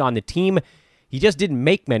 second most on the team. He just didn't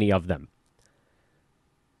make many of them.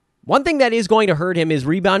 One thing that is going to hurt him is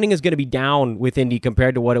rebounding is going to be down with Indy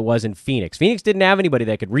compared to what it was in Phoenix. Phoenix didn't have anybody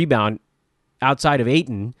that could rebound outside of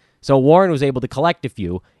Ayton, so Warren was able to collect a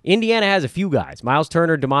few. Indiana has a few guys. Miles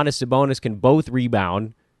Turner, Domantas Sabonis can both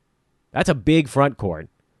rebound. That's a big front court.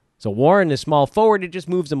 So Warren is small forward. It just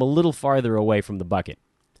moves him a little farther away from the bucket.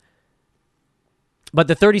 But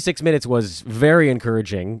the 36 minutes was very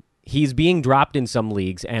encouraging. He's being dropped in some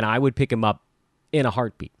leagues, and I would pick him up in a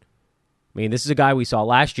heartbeat. I mean, this is a guy we saw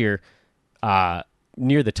last year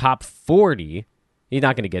near the top 40. He's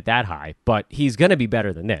not going to get that high, but he's going to be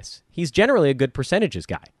better than this. He's generally a good percentages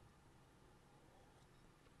guy.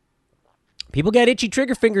 People get itchy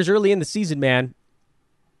trigger fingers early in the season, man.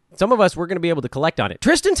 Some of us, we're going to be able to collect on it.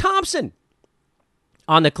 Tristan Thompson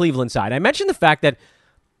on the Cleveland side. I mentioned the fact that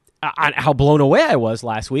how blown away I was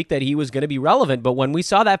last week that he was going to be relevant, but when we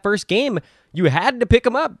saw that first game, you had to pick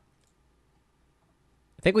him up.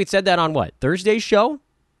 I think we said that on Thursday's show?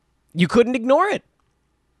 You couldn't ignore it.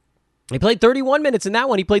 He played 31 minutes in that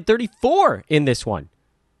one. He played 34 in this one.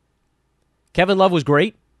 Kevin Love was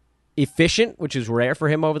great, efficient, which is rare for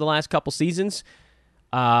him over the last couple seasons.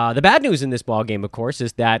 The bad news in this ballgame, of course,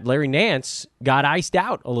 is that Larry Nance got iced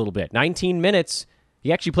out a little bit. 19 minutes.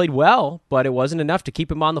 He actually played well, but it wasn't enough to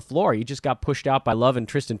keep him on the floor. He just got pushed out by Love and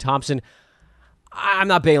Tristan Thompson. I'm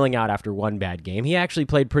not bailing out after one bad game. He actually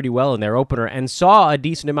played pretty well in their opener and saw a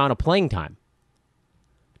decent amount of playing time.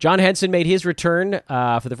 John Henson made his return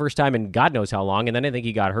for the first time in God knows how long, and then I think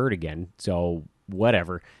he got hurt again, so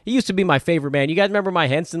whatever. He used to be my favorite man. You guys remember my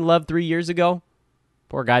Henson love 3 years ago?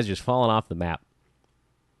 Poor guy's just falling off the map.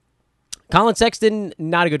 Colin Sexton,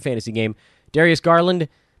 not a good fantasy game. Darius Garland,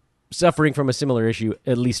 suffering from a similar issue,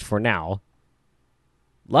 at least for now.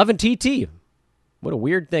 Love and TT. What a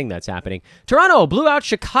weird thing that's happening. Toronto blew out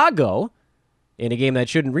Chicago in a game that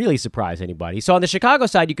shouldn't really surprise anybody. So on the Chicago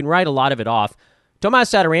side, you can write a lot of it off. Tomas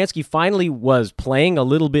Satoransky finally was playing a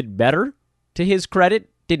little bit better, to his credit.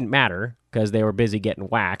 Didn't matter, because they were busy getting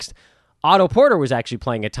waxed. Otto Porter was actually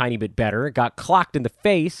playing a tiny bit better, got clocked in the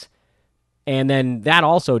face, and then that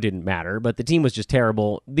also didn't matter, but the team was just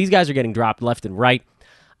terrible. These guys are getting dropped left and right.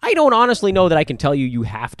 I don't honestly know that I can tell you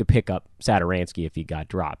have to pick up Satoransky if he got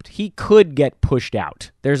dropped. He could get pushed out.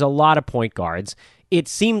 There's a lot of point guards. It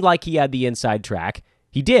seemed like he had the inside track.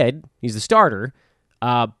 He did. He's the starter.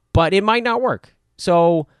 But it might not work.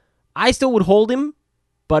 So I still would hold him.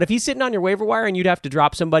 But if he's sitting on your waiver wire and you'd have to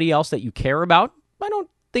drop somebody else that you care about, I don't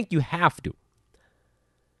think you have to.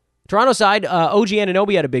 Toronto side, OG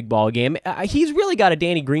Anunoby had a big ball game. He's really got a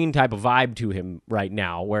Danny Green type of vibe to him right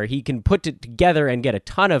now, where he can put it together and get a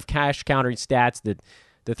ton of cash counter stats,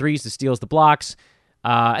 the threes, the steals, the blocks.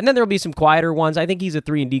 And then there'll be some quieter ones. I think he's a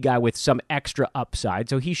 3-and-D guy with some extra upside,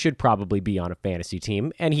 so he should probably be on a fantasy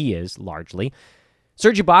team, and he is, largely.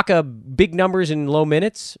 Serge Ibaka, big numbers in low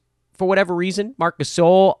minutes for whatever reason. Marc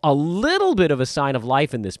Gasol, a little bit of a sign of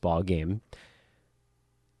life in this ball game.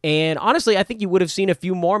 And honestly, I think you would have seen a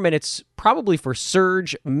few more minutes probably for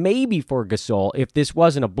Serge, maybe for Gasol, if this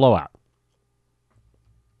wasn't a blowout.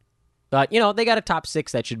 But, they got a top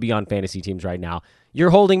 6 that should be on fantasy teams right now. You're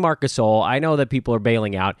holding Marc Gasol. I know that people are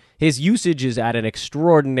bailing out. His usage is at an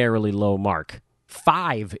extraordinarily low mark.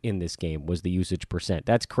 5 in this game was the usage percent.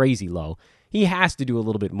 That's crazy low. He has to do a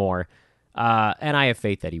little bit more, and I have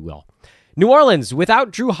faith that he will. New Orleans,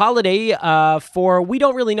 without Drew Holiday for we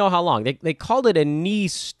don't really know how long. They called it a knee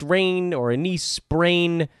strain or a knee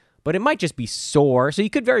sprain, but it might just be sore. So he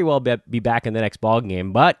could very well be back in the next ball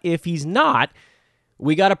game. But if he's not,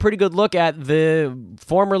 we got a pretty good look at the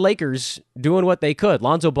former Lakers doing what they could.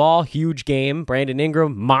 Lonzo Ball, huge game. Brandon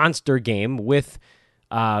Ingram, monster game with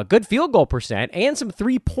good field goal percent and some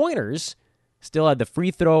three-pointers. Still had the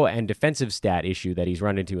free throw and defensive stat issue that he's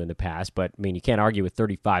run into in the past, but, you can't argue with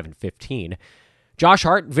 35 and 15. Josh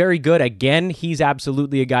Hart, very good. Again, he's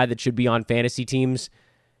absolutely a guy that should be on fantasy teams.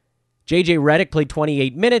 J.J. Redick played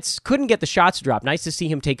 28 minutes, couldn't get the shots to drop. Nice to see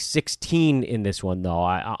him take 16 in this one, though.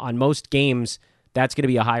 On most games, that's going to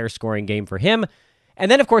be a higher scoring game for him.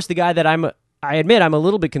 And then, of course, the guy that I admit I'm a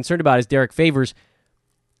little bit concerned about is Derek Favors.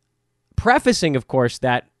 Prefacing, of course,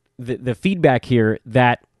 that the feedback here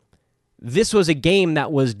that this was a game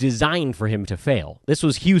that was designed for him to fail. This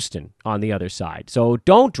was Houston on the other side. So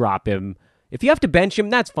don't drop him. If you have to bench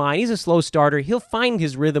him, that's fine. He's a slow starter. He'll find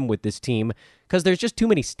his rhythm with this team because there's just too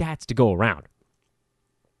many stats to go around.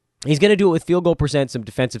 He's going to do it with field goal percent, some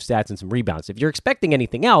defensive stats, and some rebounds. If you're expecting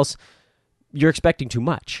anything else, you're expecting too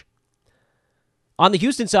much. On the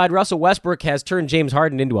Houston side, Russell Westbrook has turned James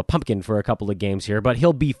Harden into a pumpkin for a couple of games here, but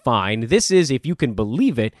he'll be fine. This is, if you can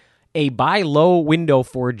believe it, a buy low window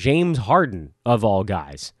for James Harden, of all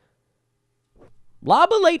guys.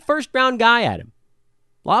 Lob a late first-round guy at him.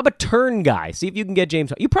 Lob a turn guy. See if you can get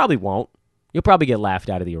James Harden. You probably won't. You'll probably get laughed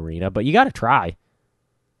out of the arena, but you got to try.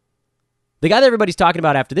 The guy that everybody's talking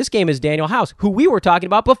about after this game is Daniel House, who we were talking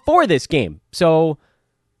about before this game. So,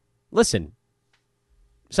 listen.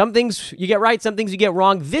 Some things you get right, some things you get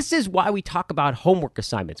wrong. This is why we talk about homework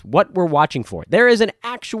assignments, what we're watching for. There is an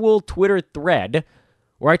actual Twitter thread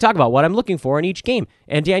where I talk about what I'm looking for in each game,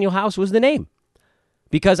 and Daniel House was the name.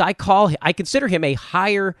 Because I consider him a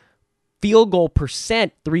higher field goal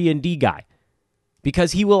percent 3-and-D guy.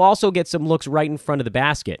 Because he will also get some looks right in front of the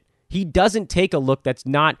basket. He doesn't take a look that's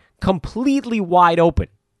not completely wide open.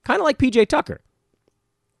 Kind of like PJ Tucker.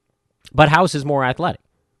 But House is more athletic.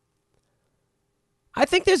 I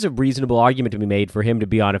think there's a reasonable argument to be made for him to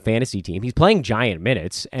be on a fantasy team. He's playing giant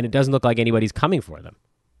minutes, and it doesn't look like anybody's coming for them.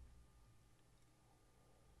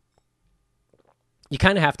 You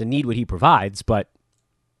kind of have to need what he provides, but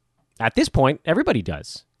at this point, everybody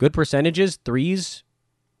does. Good percentages, threes,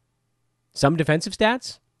 some defensive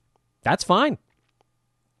stats. That's fine.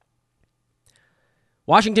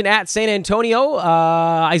 Washington at San Antonio.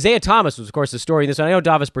 Isaiah Thomas was, of course, the story in this one. I know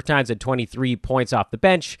Davis Bertans had 23 points off the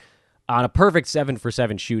bench on a perfect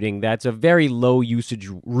 7-for-7 shooting. That's a very low usage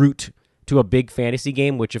route to a big fantasy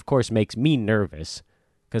game, which, of course, makes me nervous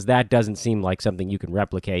because that doesn't seem like something you can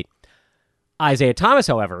replicate. Isaiah Thomas,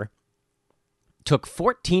 however, took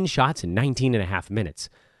 14 shots in 19 and a half minutes.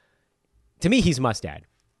 To me, he's must-add.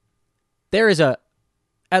 There is at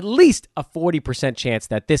least a 40% chance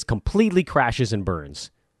that this completely crashes and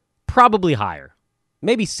burns. Probably higher.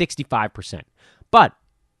 Maybe 65%. But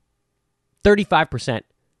 35%,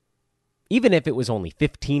 even if it was only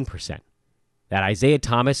 15%, that Isaiah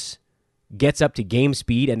Thomas gets up to game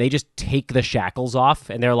speed and they just take the shackles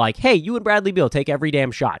off and they're like, hey, you and Bradley Beal take every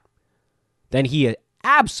damn shot. Then he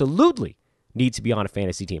absolutely needs to be on a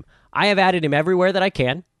fantasy team. I have added him everywhere that I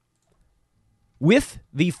can with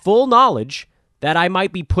the full knowledge that I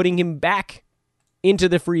might be putting him back into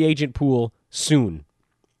the free agent pool soon.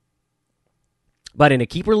 But in a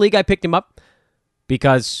keeper league, I picked him up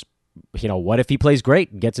because, what if he plays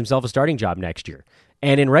great and gets himself a starting job next year?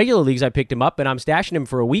 And in regular leagues, I picked him up, and I'm stashing him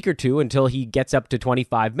for a week or two until he gets up to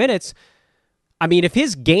 25 minutes. I mean, if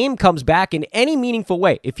his game comes back in any meaningful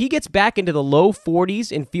way, if he gets back into the low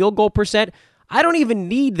 40s in field goal percent, I don't even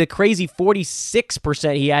need the crazy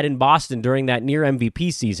 46% he had in Boston during that near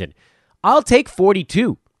MVP season. I'll take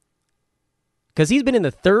 42 because he's been in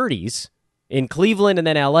the 30s in Cleveland and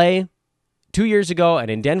then LA 2 years ago, and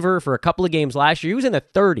in Denver for a couple of games last year. He was in the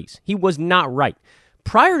 30s. He was not right.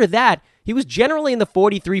 Prior to that, he was generally in the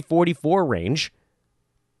 43-44 range,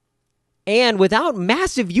 and without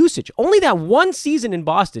massive usage. Only that one season in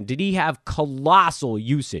Boston did he have colossal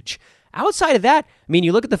usage. Outside of that, I mean,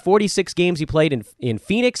 you look at the 46 games he played in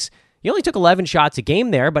Phoenix, he only took 11 shots a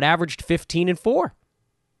game there, but averaged 15 and 4.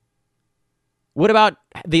 What about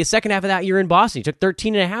the second half of that year in Boston? He took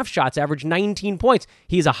 13 and a half shots, averaged 19 points.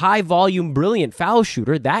 He's a high-volume, brilliant foul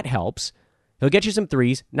shooter. That helps. He'll get you some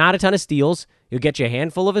threes, not a ton of steals. He'll get you a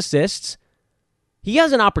handful of assists. He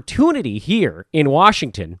has an opportunity here in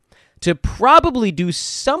Washington to probably do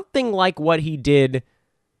something like what he did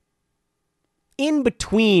in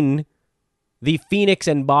between the Phoenix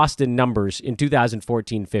and Boston numbers in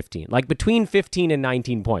 2014-15, like between 15 and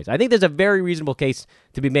 19 points. I think there's a very reasonable case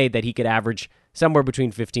to be made that he could average somewhere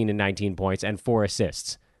between 15 and 19 points and 4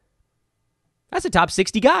 assists. That's a top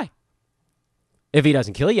 60 guy. If he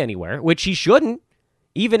doesn't kill you anywhere, which he shouldn't.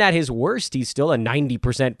 Even at his worst, he's still a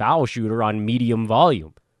 90% foul shooter on medium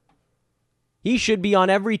volume. He should be on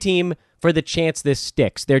every team for the chance this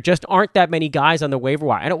sticks. There just aren't that many guys on the waiver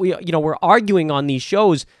wire. We're arguing on these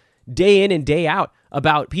shows day in and day out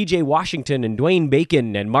about PJ Washington and Dwayne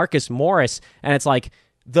Bacon and Marcus Morris, and it's like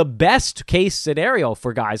the best case scenario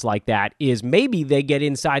for guys like that is maybe they get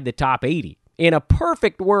inside the top 80. In a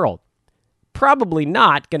perfect world, probably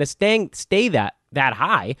not going to stay that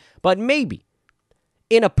high, but maybe.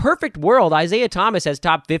 In a perfect world, Isaiah Thomas has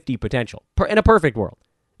top 50 potential. In a perfect world.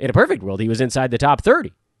 In a perfect world, he was inside the top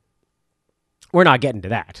 30. We're not getting to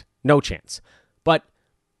that. No chance. But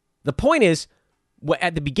the point is,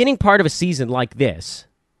 at the beginning part of a season like this,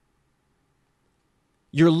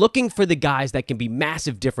 you're looking for the guys that can be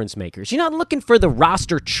massive difference makers. You're not looking for the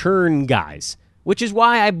roster churn guys, which is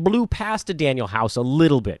why I blew past a Daniel House a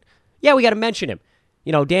little bit. Yeah, we got to mention him.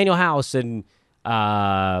 Daniel House and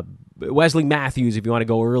Wesley Matthews, if you want to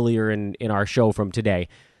go earlier in our show from today.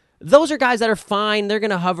 Those are guys that are fine. They're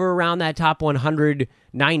going to hover around that top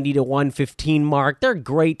 190 to 115 mark. They're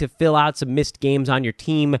great to fill out some missed games on your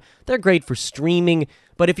team. They're great for streaming.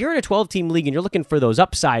 But if you're in a 12-team league and you're looking for those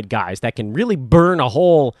upside guys that can really burn a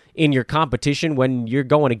hole in your competition when you're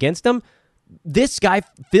going against them, this guy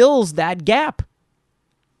fills that gap.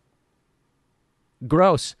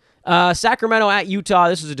 Gross. Sacramento at Utah.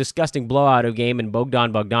 This was a disgusting blowout of a game, and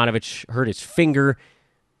Bogdan Bogdanovic hurt his finger.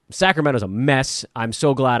 Sacramento's a mess. I'm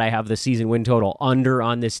so glad I have the season win total under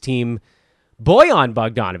on this team. Bojan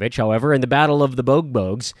Bogdanovic, however, in the battle of the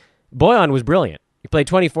Bogs, Bojan was brilliant. He played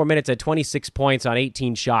 24 minutes at 26 points on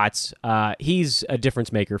 18 shots. He's a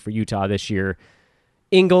difference maker for Utah this year.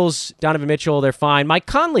 Ingles, Donovan Mitchell, they're fine. Mike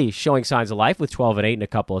Conley showing signs of life with 12 and 8 and a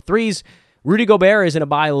couple of threes. Rudy Gobert is in a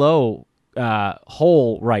buy low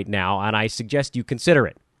hole right now, and I suggest you consider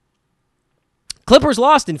it. Clippers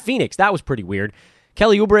lost in Phoenix. That was pretty weird.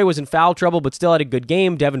 Kelly Oubre was in foul trouble, but still had a good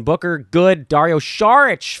game. Devin Booker, good. Dario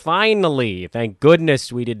Saric, finally. Thank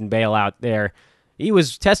goodness we didn't bail out there. He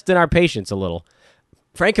was testing our patience a little.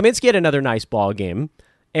 Frank Kaminsky had another nice ball game.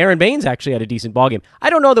 Aaron Baines actually had a decent ball game. I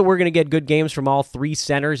don't know that we're going to get good games from all three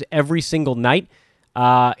centers every single night.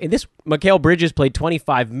 In this, Mikal Bridges played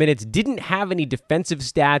 25 minutes, didn't have any defensive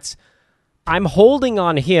stats. I'm holding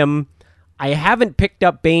on him. I haven't picked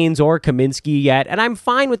up Baines or Kaminsky yet, and I'm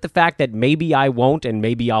fine with the fact that maybe I won't and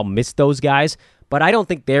maybe I'll miss those guys, but I don't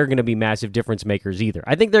think they're going to be massive difference makers either.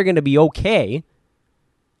 I think they're going to be okay,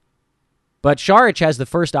 but Saric has the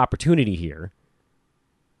first opportunity here.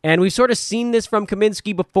 And we've sort of seen this from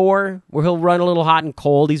Kaminsky before, where he'll run a little hot and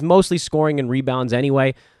cold. He's mostly scoring and rebounds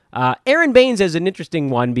anyway. Aaron Baines is an interesting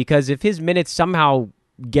one because if his minutes somehow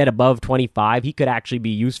get above 25, he could actually be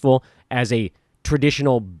useful as a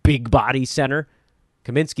traditional big body center.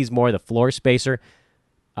 Kaminsky's more the floor spacer.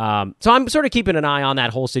 So I'm sort of keeping an eye on that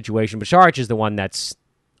whole situation, but Saric is the one that's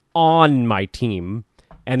on my team,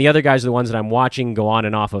 and the other guys are the ones that I'm watching go on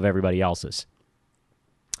and off of everybody else's.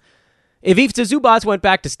 Ivica Zubac went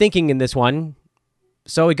back to stinking in this one.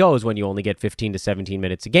 So it goes when you only get 15 to 17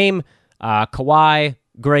 minutes a game. Kawhi,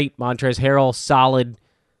 great. Montrezl Harrell, solid.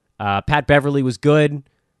 Pat Beverly was good.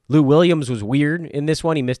 Lou Williams was weird in this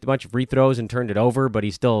one. He missed a bunch of free throws and turned it over, but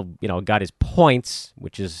he still, got his points,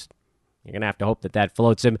 which is You're going to have to hope that that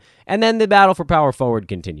floats him. And then the battle for power forward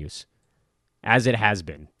continues, as it has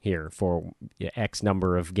been here for X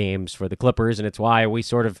number of games for the Clippers, and it's why we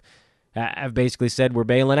sort of have basically said we're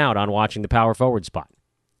bailing out on watching the power forward spot.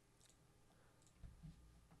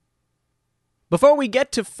 Before we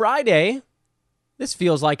get to Friday, this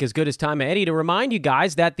feels like as good as time as any to remind you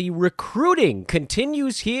guys that the recruiting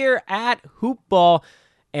continues here at Hoopball,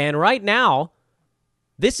 and right now,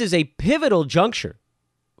 this is a pivotal juncture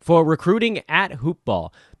for recruiting at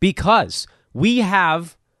Hoopball because we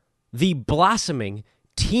have the blossoming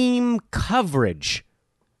team coverage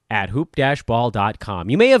at hoop-ball.com.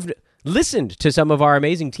 You may have listened to some of our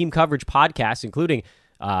amazing team coverage podcasts, including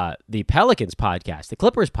the Pelicans podcast, the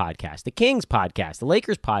Clippers podcast, the Kings podcast, the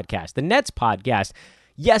Lakers podcast, the Nets podcast.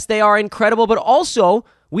 Yes, they are incredible, but also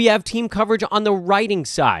we have team coverage on the writing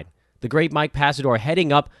side. The great Mike Passador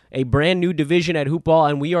heading up a brand new division at Hoopball,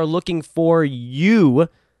 and we are looking for you,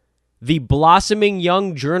 the blossoming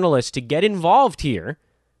young journalist, to get involved here.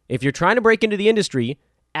 If you're trying to break into the industry,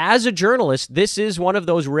 as a journalist, this is one of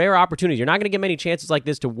those rare opportunities. You're not going to get many chances like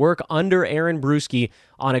this to work under Aaron Bruski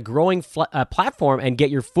on a growing platform and get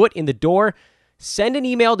your foot in the door. Send an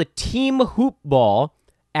email to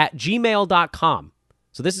teamhoopball@gmail.com.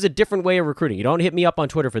 So this is a different way of recruiting. You don't hit me up on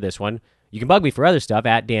Twitter for this one. You can bug me for other stuff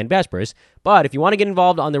at Dan Vespers. But if you want to get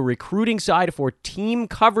involved on the recruiting side for team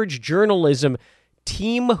coverage journalism,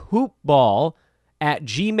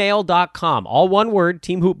 teamhoopball@gmail.com. All one word,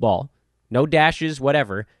 Team Hoopball. No dashes,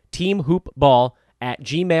 whatever.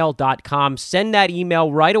 Teamhoopball@gmail.com. Send that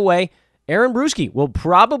email right away. Aaron Bruski will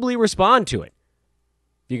probably respond to it,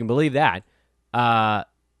 if you can believe that. And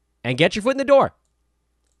get your foot in the door.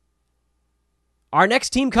 Our next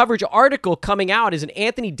team coverage article coming out is an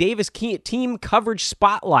Anthony Davis team coverage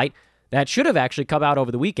spotlight that should have actually come out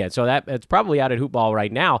over the weekend. So it's probably out at Hoopball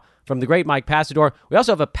right now from the great Mike Passador. We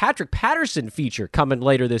also have a Patrick Patterson feature coming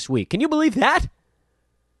later this week. Can you believe that?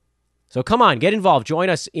 So come on, get involved. Join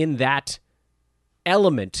us in that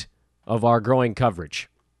element of our growing coverage.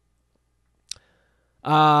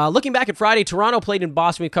 Looking back at Friday, Toronto played in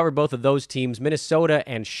Boston. We covered both of those teams. Minnesota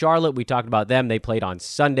and Charlotte, we talked about them. They played on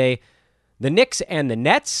Sunday. The Knicks and the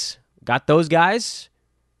Nets, got those guys.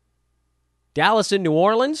 Dallas and New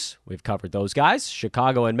Orleans, we've covered those guys.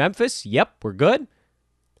 Chicago and Memphis, yep, we're good.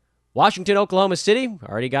 Washington, Oklahoma City,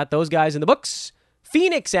 already got those guys in the books.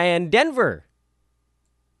 Phoenix and Denver.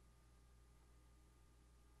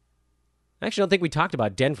 I actually don't think we talked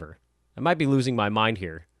about Denver. I might be losing my mind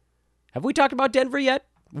here. Have we talked about Denver yet?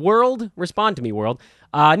 World? Respond to me, world.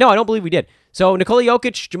 No, I don't believe we did. So Nikola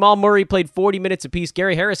Jokic, Jamal Murray played 40 minutes apiece.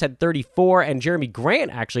 Gary Harris had 34, and Jeremy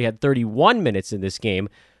Grant actually had 31 minutes in this game.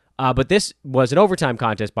 But this was an overtime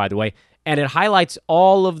contest, by the way, and it highlights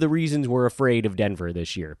all of the reasons we're afraid of Denver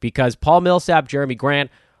this year. Because Paul Millsap, Jeremy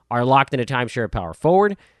Grant are locked in a timeshare at power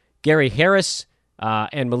forward. Gary Harris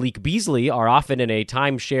and Malik Beasley are often in a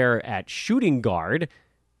timeshare at shooting guard.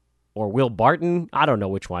 Or Will Barton, I don't know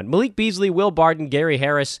which one. Malik Beasley, Will Barton, Gary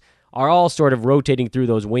Harris are all sort of rotating through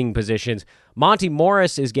those wing positions. Monty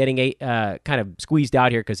Morris is getting kind of squeezed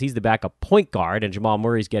out here because he's the backup point guard, and Jamal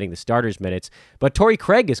Murray's getting the starters minutes. But Torrey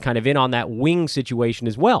Craig is kind of in on that wing situation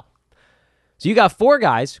as well. So you got four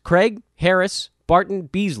guys, Craig, Harris, Barton,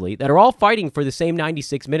 Beasley, that are all fighting for the same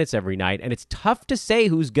 96 minutes every night, and it's tough to say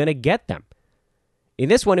who's going to get them. In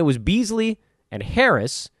this one, it was Beasley and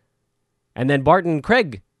Harris, and then Barton and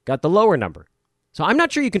Craig got the lower number. So I'm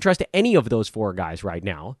not sure you can trust any of those four guys right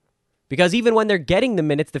now, because even when they're getting the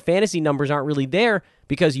minutes, the fantasy numbers aren't really there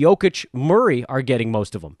because Jokic, Murray are getting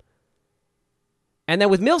most of them. And then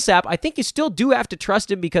with Millsap, I think you still do have to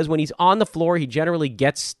trust him because when he's on the floor, he generally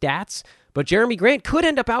gets stats, but Jeremy Grant could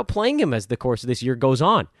end up outplaying him as the course of this year goes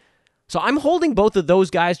on. So I'm holding both of those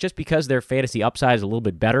guys just because their fantasy upside is a little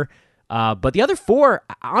bit better. But the other four,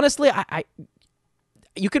 honestly,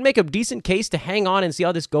 you could make a decent case to hang on and see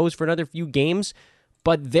how this goes for another few games,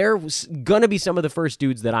 but they're going to be some of the first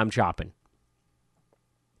dudes that I'm chopping.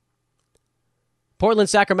 Portland,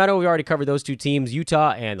 Sacramento, we already covered those two teams.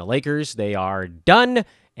 Utah and the Lakers, they are done,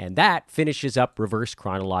 and that finishes up reverse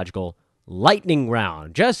chronological lightning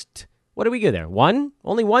round. Just, what do we get there?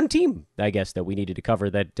 Only one team, I guess, that we needed to cover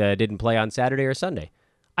that didn't play on Saturday or Sunday.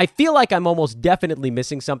 I feel like I'm almost definitely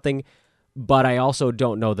missing something, but I also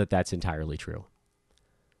don't know that that's entirely true.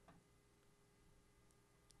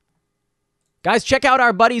 Guys, check out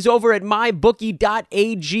our buddies over at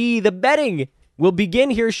mybookie.ag. The betting will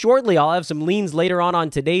begin here shortly. I'll have some leans later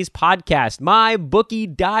on today's podcast.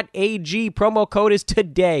 Mybookie.ag. Promo code is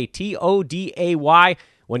TODAY, TODAY,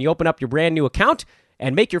 when you open up your brand new account.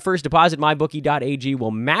 and make your first deposit. MyBookie.ag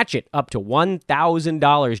will match it up to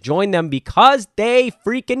 $1,000. Join them because they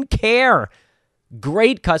freaking care.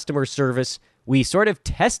 Great customer service. We sort of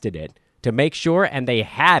tested it to make sure, and they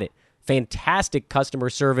had it. Fantastic customer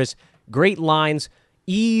service, great lines,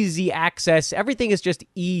 easy access. Everything is just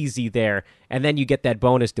easy there. And then you get that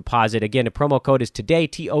bonus deposit. Again, the promo code is TODAY,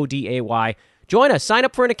 TODAY. Join us, sign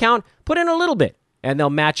up for an account, put in a little bit, and they'll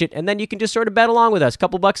match it. And then you can just sort of bet along with us.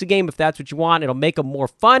 Couple bucks a game if that's what you want. It'll make them more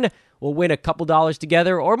fun. We'll win a couple dollars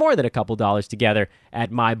together or more than a couple dollars together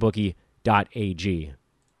at mybookie.ag.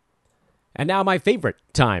 And now my favorite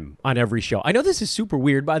time on every show. I know this is super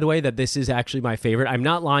weird, by the way, that this is actually my favorite. I'm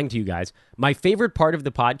not lying to you guys. My favorite part of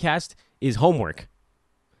the podcast is homework.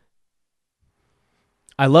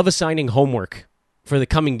 I love assigning homework for the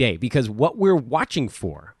coming day because what we're watching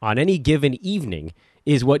for on any given evening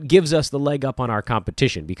is what gives us the leg up on our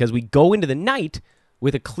competition, because we go into the night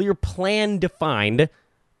with a clear plan defined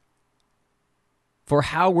for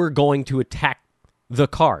how we're going to attack the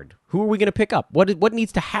card. Who are we going to pick up? What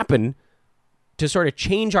needs to happen to sort of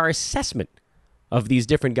change our assessment of these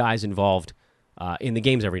different guys involved in the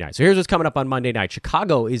games every night. So here's what's coming up on Monday night.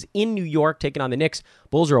 Chicago is in New York taking on the Knicks.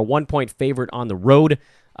 Bulls are a 1-point favorite on the road.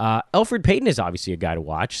 Elfrid Payton is obviously a guy to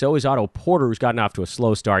watch. So is Otto Porter, who's gotten off to a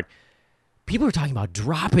slow start. People are talking about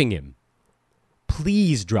dropping him.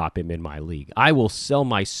 Please drop him in my league. I will sell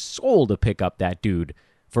my soul to pick up that dude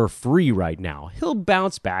for free right now. He'll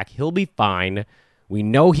bounce back. He'll be fine. We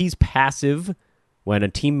know he's passive when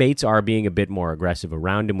teammates are being a bit more aggressive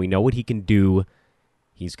around him. We know what he can do.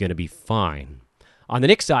 He's going to be fine. On the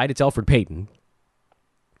Knicks side, it's Elfrid Payton.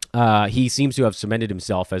 He seems to have cemented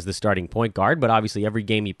himself as the starting point guard, but obviously every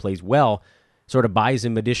game he plays well sort of buys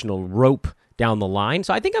him additional rope down the line.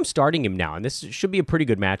 So I think I'm starting him now, and this should be a pretty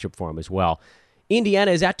good matchup for him as well.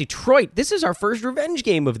 Indiana is at Detroit. This is our first revenge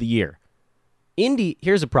game of the year.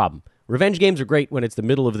 Here's the problem. Revenge games are great when it's the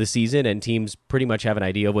middle of the season and teams pretty much have an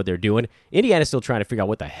idea of what they're doing. Indiana's still trying to figure out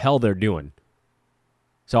what the hell they're doing.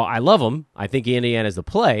 So I love them. I think Indiana's the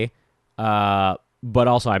play, but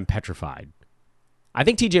also I'm petrified. I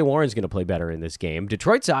think TJ Warren's going to play better in this game.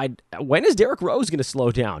 Detroit side, when is Derrick Rose going to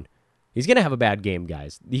slow down? He's going to have a bad game,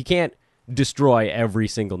 guys. He can't destroy every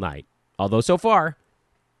single night, although so far.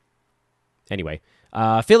 Anyway,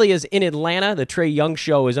 Philly is in Atlanta. The Trae Young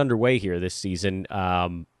show is underway here this season.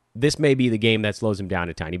 This may be the game that slows him down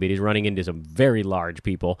a tiny bit. He's running into some very large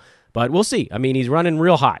people, but we'll see. I mean, he's running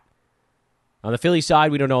real hot. On the Philly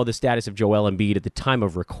side, we don't know the status of Joel Embiid at the time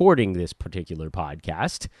of recording this particular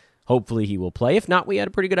podcast. Hopefully he will play. If not, we had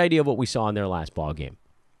a pretty good idea of what we saw in their last ball game.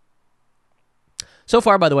 So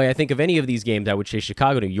far, by the way, I think of any of these games, I would say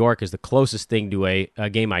Chicago, New York is the closest thing to a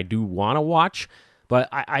game I do want to watch, but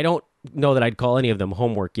I don't know that I'd call any of them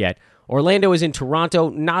homework yet. Orlando is in Toronto,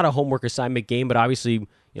 not a homework assignment game, but obviously,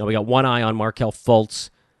 we got one eye on Markelle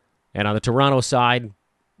Fultz. And on the Toronto side,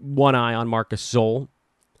 one eye on Marc Gasol.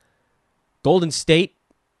 Golden State,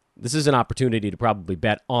 this is an opportunity to probably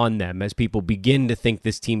bet on them as people begin to think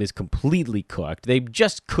this team is completely cooked. They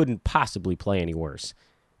just couldn't possibly play any worse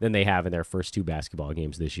than they have in their first two basketball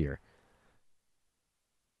games this year.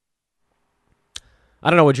 I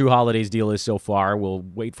don't know what Jrue Holiday's deal is so far. We'll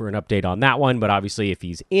wait for an update on that one, but obviously if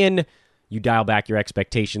he's in, you dial back your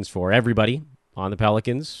expectations for everybody on the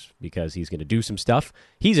Pelicans because he's going to do some stuff.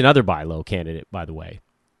 He's another buy low candidate, by the way.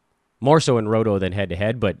 More so in Roto than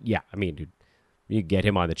head-to-head, but yeah, I mean, dude, you get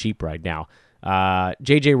him on the cheap right now.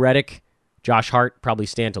 J.J. Redick, Josh Hart probably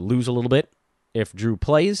stand to lose a little bit if Jrue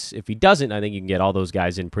plays. If he doesn't, I think you can get all those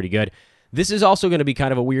guys in pretty good. This is also going to be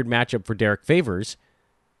kind of a weird matchup for Derek Favors,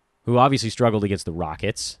 who obviously struggled against the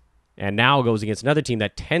Rockets, and now goes against another team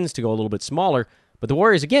that tends to go a little bit smaller. But the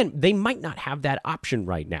Warriors, again, they might not have that option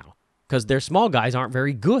right now because their small guys aren't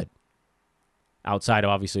very good, outside,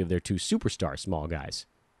 obviously, of their two superstar small guys.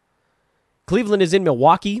 Cleveland is in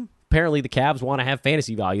Milwaukee. Apparently, the Cavs want to have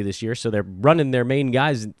fantasy value this year, so they're running their main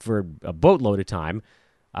guys for a boatload of time.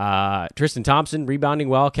 Tristan Thompson rebounding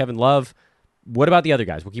well. Kevin Love. What about the other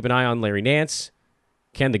guys? We'll keep an eye on Larry Nance.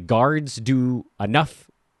 Can the guards do enough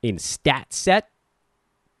in stat set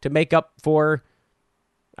to make up for,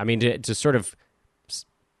 to sort of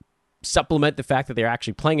supplement the fact that they're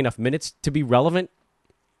actually playing enough minutes to be relevant?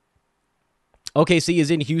 OKC is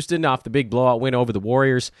in Houston off the big blowout win over the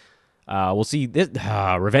Warriors. We'll see this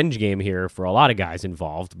revenge game here for a lot of guys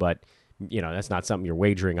involved, but that's not something you're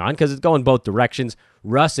wagering on because it's going both directions.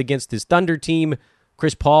 Russ against his Thunder team,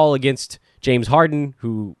 Chris Paul against James Harden,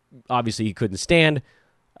 who obviously he couldn't stand.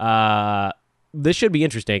 This should be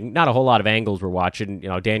interesting. Not a whole lot of angles we're watching.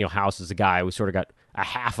 Daniel House is a guy we sort of got a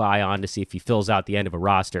half eye on to see if he fills out the end of a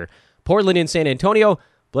roster. Portland and San Antonio,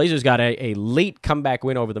 Blazers got a late comeback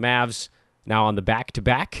win over the Mavs, now on the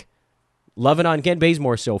back-to-back. Loving on Ken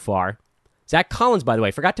Bazemore so far. Zach Collins, by the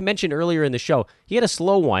way, forgot to mention earlier in the show, he had a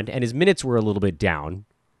slow one, and his minutes were a little bit down.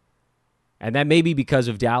 And that may be because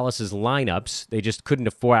of Dallas's lineups. They just couldn't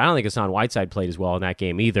afford. I don't think Hassan Whiteside played as well in that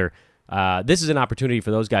game either. This is an opportunity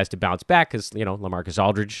for those guys to bounce back because, LaMarcus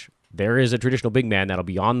Aldridge, there is a traditional big man that'll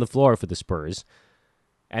be on the floor for the Spurs.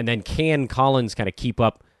 And then can Collins kind of keep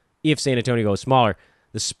up if San Antonio goes smaller?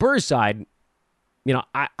 The Spurs side,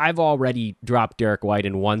 I've already dropped Derek White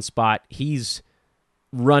in one spot. He's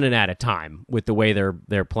running out of time with the way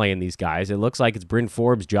they're playing these guys. It looks like it's Bryn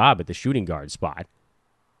Forbes' job at the shooting guard spot.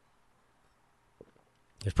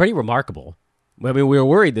 It's pretty remarkable. I mean, we were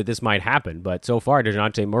worried that this might happen, but so far,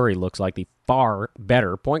 DeJounte Murray looks like the far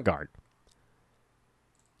better point guard.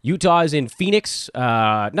 Utah is in Phoenix.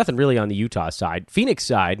 Nothing really on the Utah side. Phoenix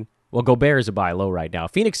side, well, Gobert is a buy low right now.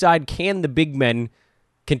 Phoenix side, can the big men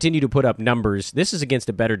continue to put up numbers? This is against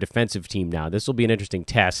a better defensive team now. This will be an interesting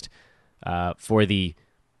test for the,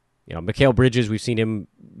 Mikal Bridges. We've seen him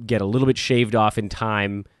get a little bit shaved off in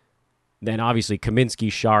time. Then obviously Kaminsky,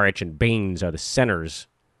 Saric, and Baines are the centers.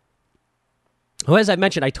 Well, as I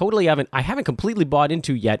mentioned, I haven't completely bought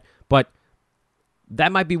into yet, but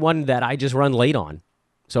that might be one that I just run late on.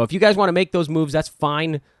 So if you guys want to make those moves, that's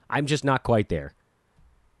fine. I'm just not quite there.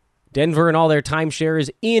 Denver and all their timeshares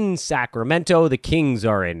in Sacramento. The Kings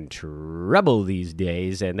are in trouble these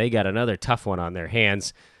days, and they got another tough one on their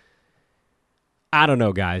hands. I don't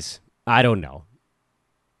know, guys. I don't know.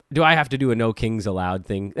 Do I have to do a no Kings allowed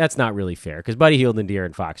thing? That's not really fair, because Buddy Hield and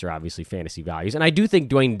De'Aaron Fox are obviously fantasy values, and I do think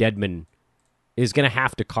Dwayne Dedmon is going to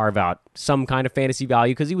have to carve out some kind of fantasy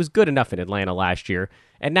value because he was good enough in Atlanta last year,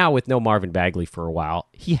 and now with no Marvin Bagley for a while,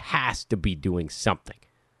 he has to be doing something.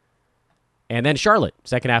 And then Charlotte,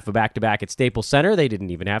 second half of back-to-back at Staples Center. They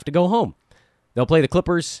didn't even have to go home. They'll play the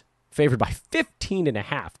Clippers, favored by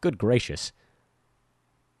 15.5. Good gracious.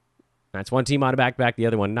 That's one team on a back-to-back, the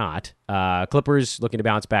other one not. Clippers looking to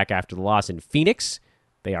bounce back after the loss in Phoenix.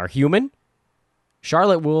 They are human.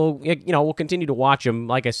 Charlotte we'll continue to watch them.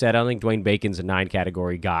 Like I said, I don't think Dwayne Bacon's a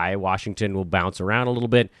 9-category guy. Washington will bounce around a little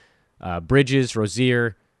bit. Bridges,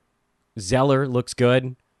 Rozier, Zeller looks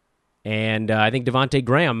good. And I think Devontae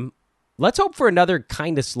Graham, let's hope for another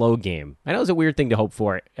kind of slow game. I know it's a weird thing to hope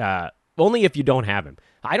for, only if you don't have him.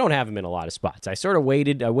 I don't have him in a lot of spots. I sort of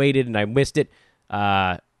waited, and I missed it.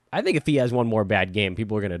 I think if he has one more bad game,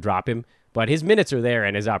 people are going to drop him. But his minutes are there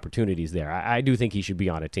and his opportunities there. I do think he should be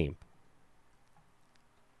on a team.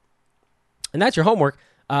 And that's your homework.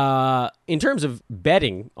 In terms of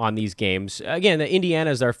betting on these games, again,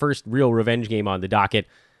 Indiana is our first real revenge game on the docket,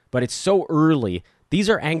 but it's so early. These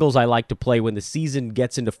are angles I like to play when the season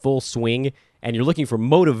gets into full swing and you're looking for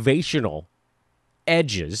motivational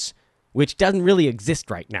edges, which doesn't really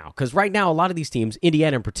exist right now. Because right now, a lot of these teams,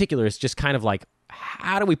 Indiana in particular, is just kind of like,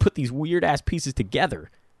 how do we put these weird-ass pieces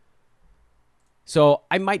together? So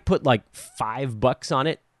I might put like $5 on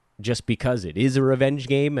it, just because it is a revenge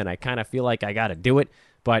game, and I kind of feel like I got to do it.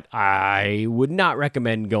 But I would not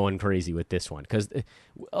recommend going crazy with this one, because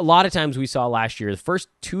a lot of times we saw last year, the first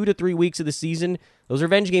 2 to 3 weeks of the season, those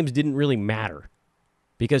revenge games didn't really matter,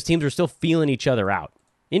 because teams were still feeling each other out.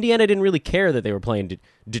 Indiana didn't really care that they were playing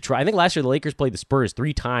Detroit. I think last year the Lakers played the Spurs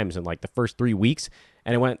 3 times in like the first 3 weeks,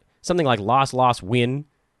 and it went something like loss, win,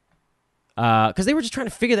 because they were just trying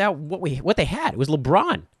to figure out what they had. It was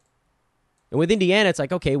LeBron. And with Indiana, it's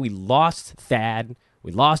like, okay, we lost Thad.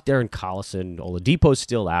 We lost Darren Collison. Oladipo's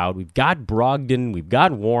still out. We've got Brogdon. We've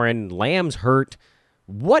got Warren. Lamb's hurt.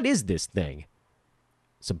 What is this thing?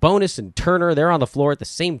 Sabonis and Turner, they're on the floor at the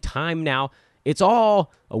same time now. It's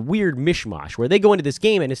all a weird mishmash where they go into this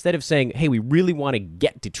game, and instead of saying, hey, we really want to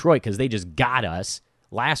get Detroit because they just got us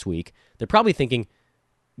last week, they're probably thinking,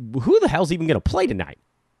 who the hell's even going to play tonight?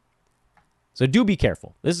 So do be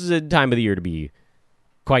careful. This is a time of the year to be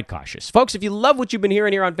quite cautious. Folks, if you love what you've been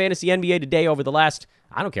hearing here on Fantasy NBA Today over the last,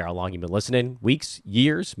 I don't care how long you've been listening, weeks,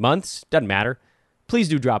 years, months, doesn't matter, please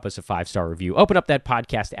do drop us a 5-star review. Open up that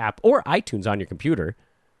podcast app or iTunes on your computer.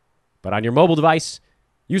 But on your mobile device,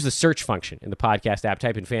 use the search function in the podcast app.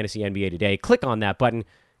 Type in Fantasy NBA Today. Click on that button.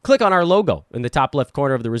 Click on our logo in the top left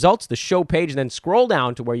corner of the results, the show page, and then scroll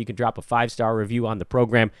down to where you can drop a 5-star review on the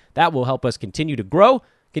program. That will help us continue to grow,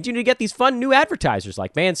 continue to get these fun new advertisers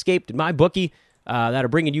like Manscaped and MyBookie, that are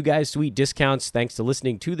bringing you guys sweet discounts thanks to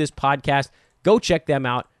listening to this podcast. Go check them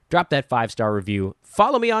out. Drop that 5-star review.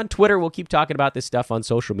 Follow me on Twitter. We'll keep talking about this stuff on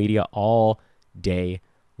social media all day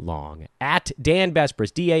long. At Dan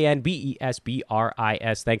Besbris,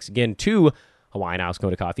 DanBesbris. Thanks again to Hawaiian House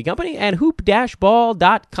Kona Coffee Company and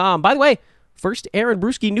hoop-ball.com. By the way, first Aaron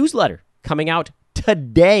Brewski newsletter coming out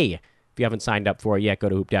today. If you haven't signed up for it yet, go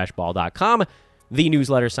to hoop-ball.com. The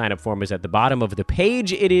newsletter sign-up form is at the bottom of the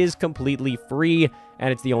page. It is completely free,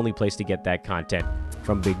 and it's the only place to get that content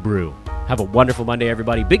from Big Brew. Have a wonderful Monday,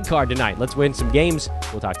 everybody. Big card tonight. Let's win some games.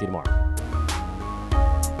 We'll talk to you tomorrow.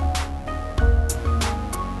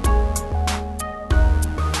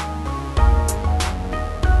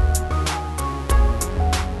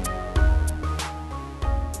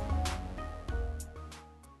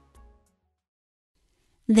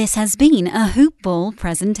 This has been a Hoop Ball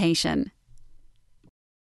presentation.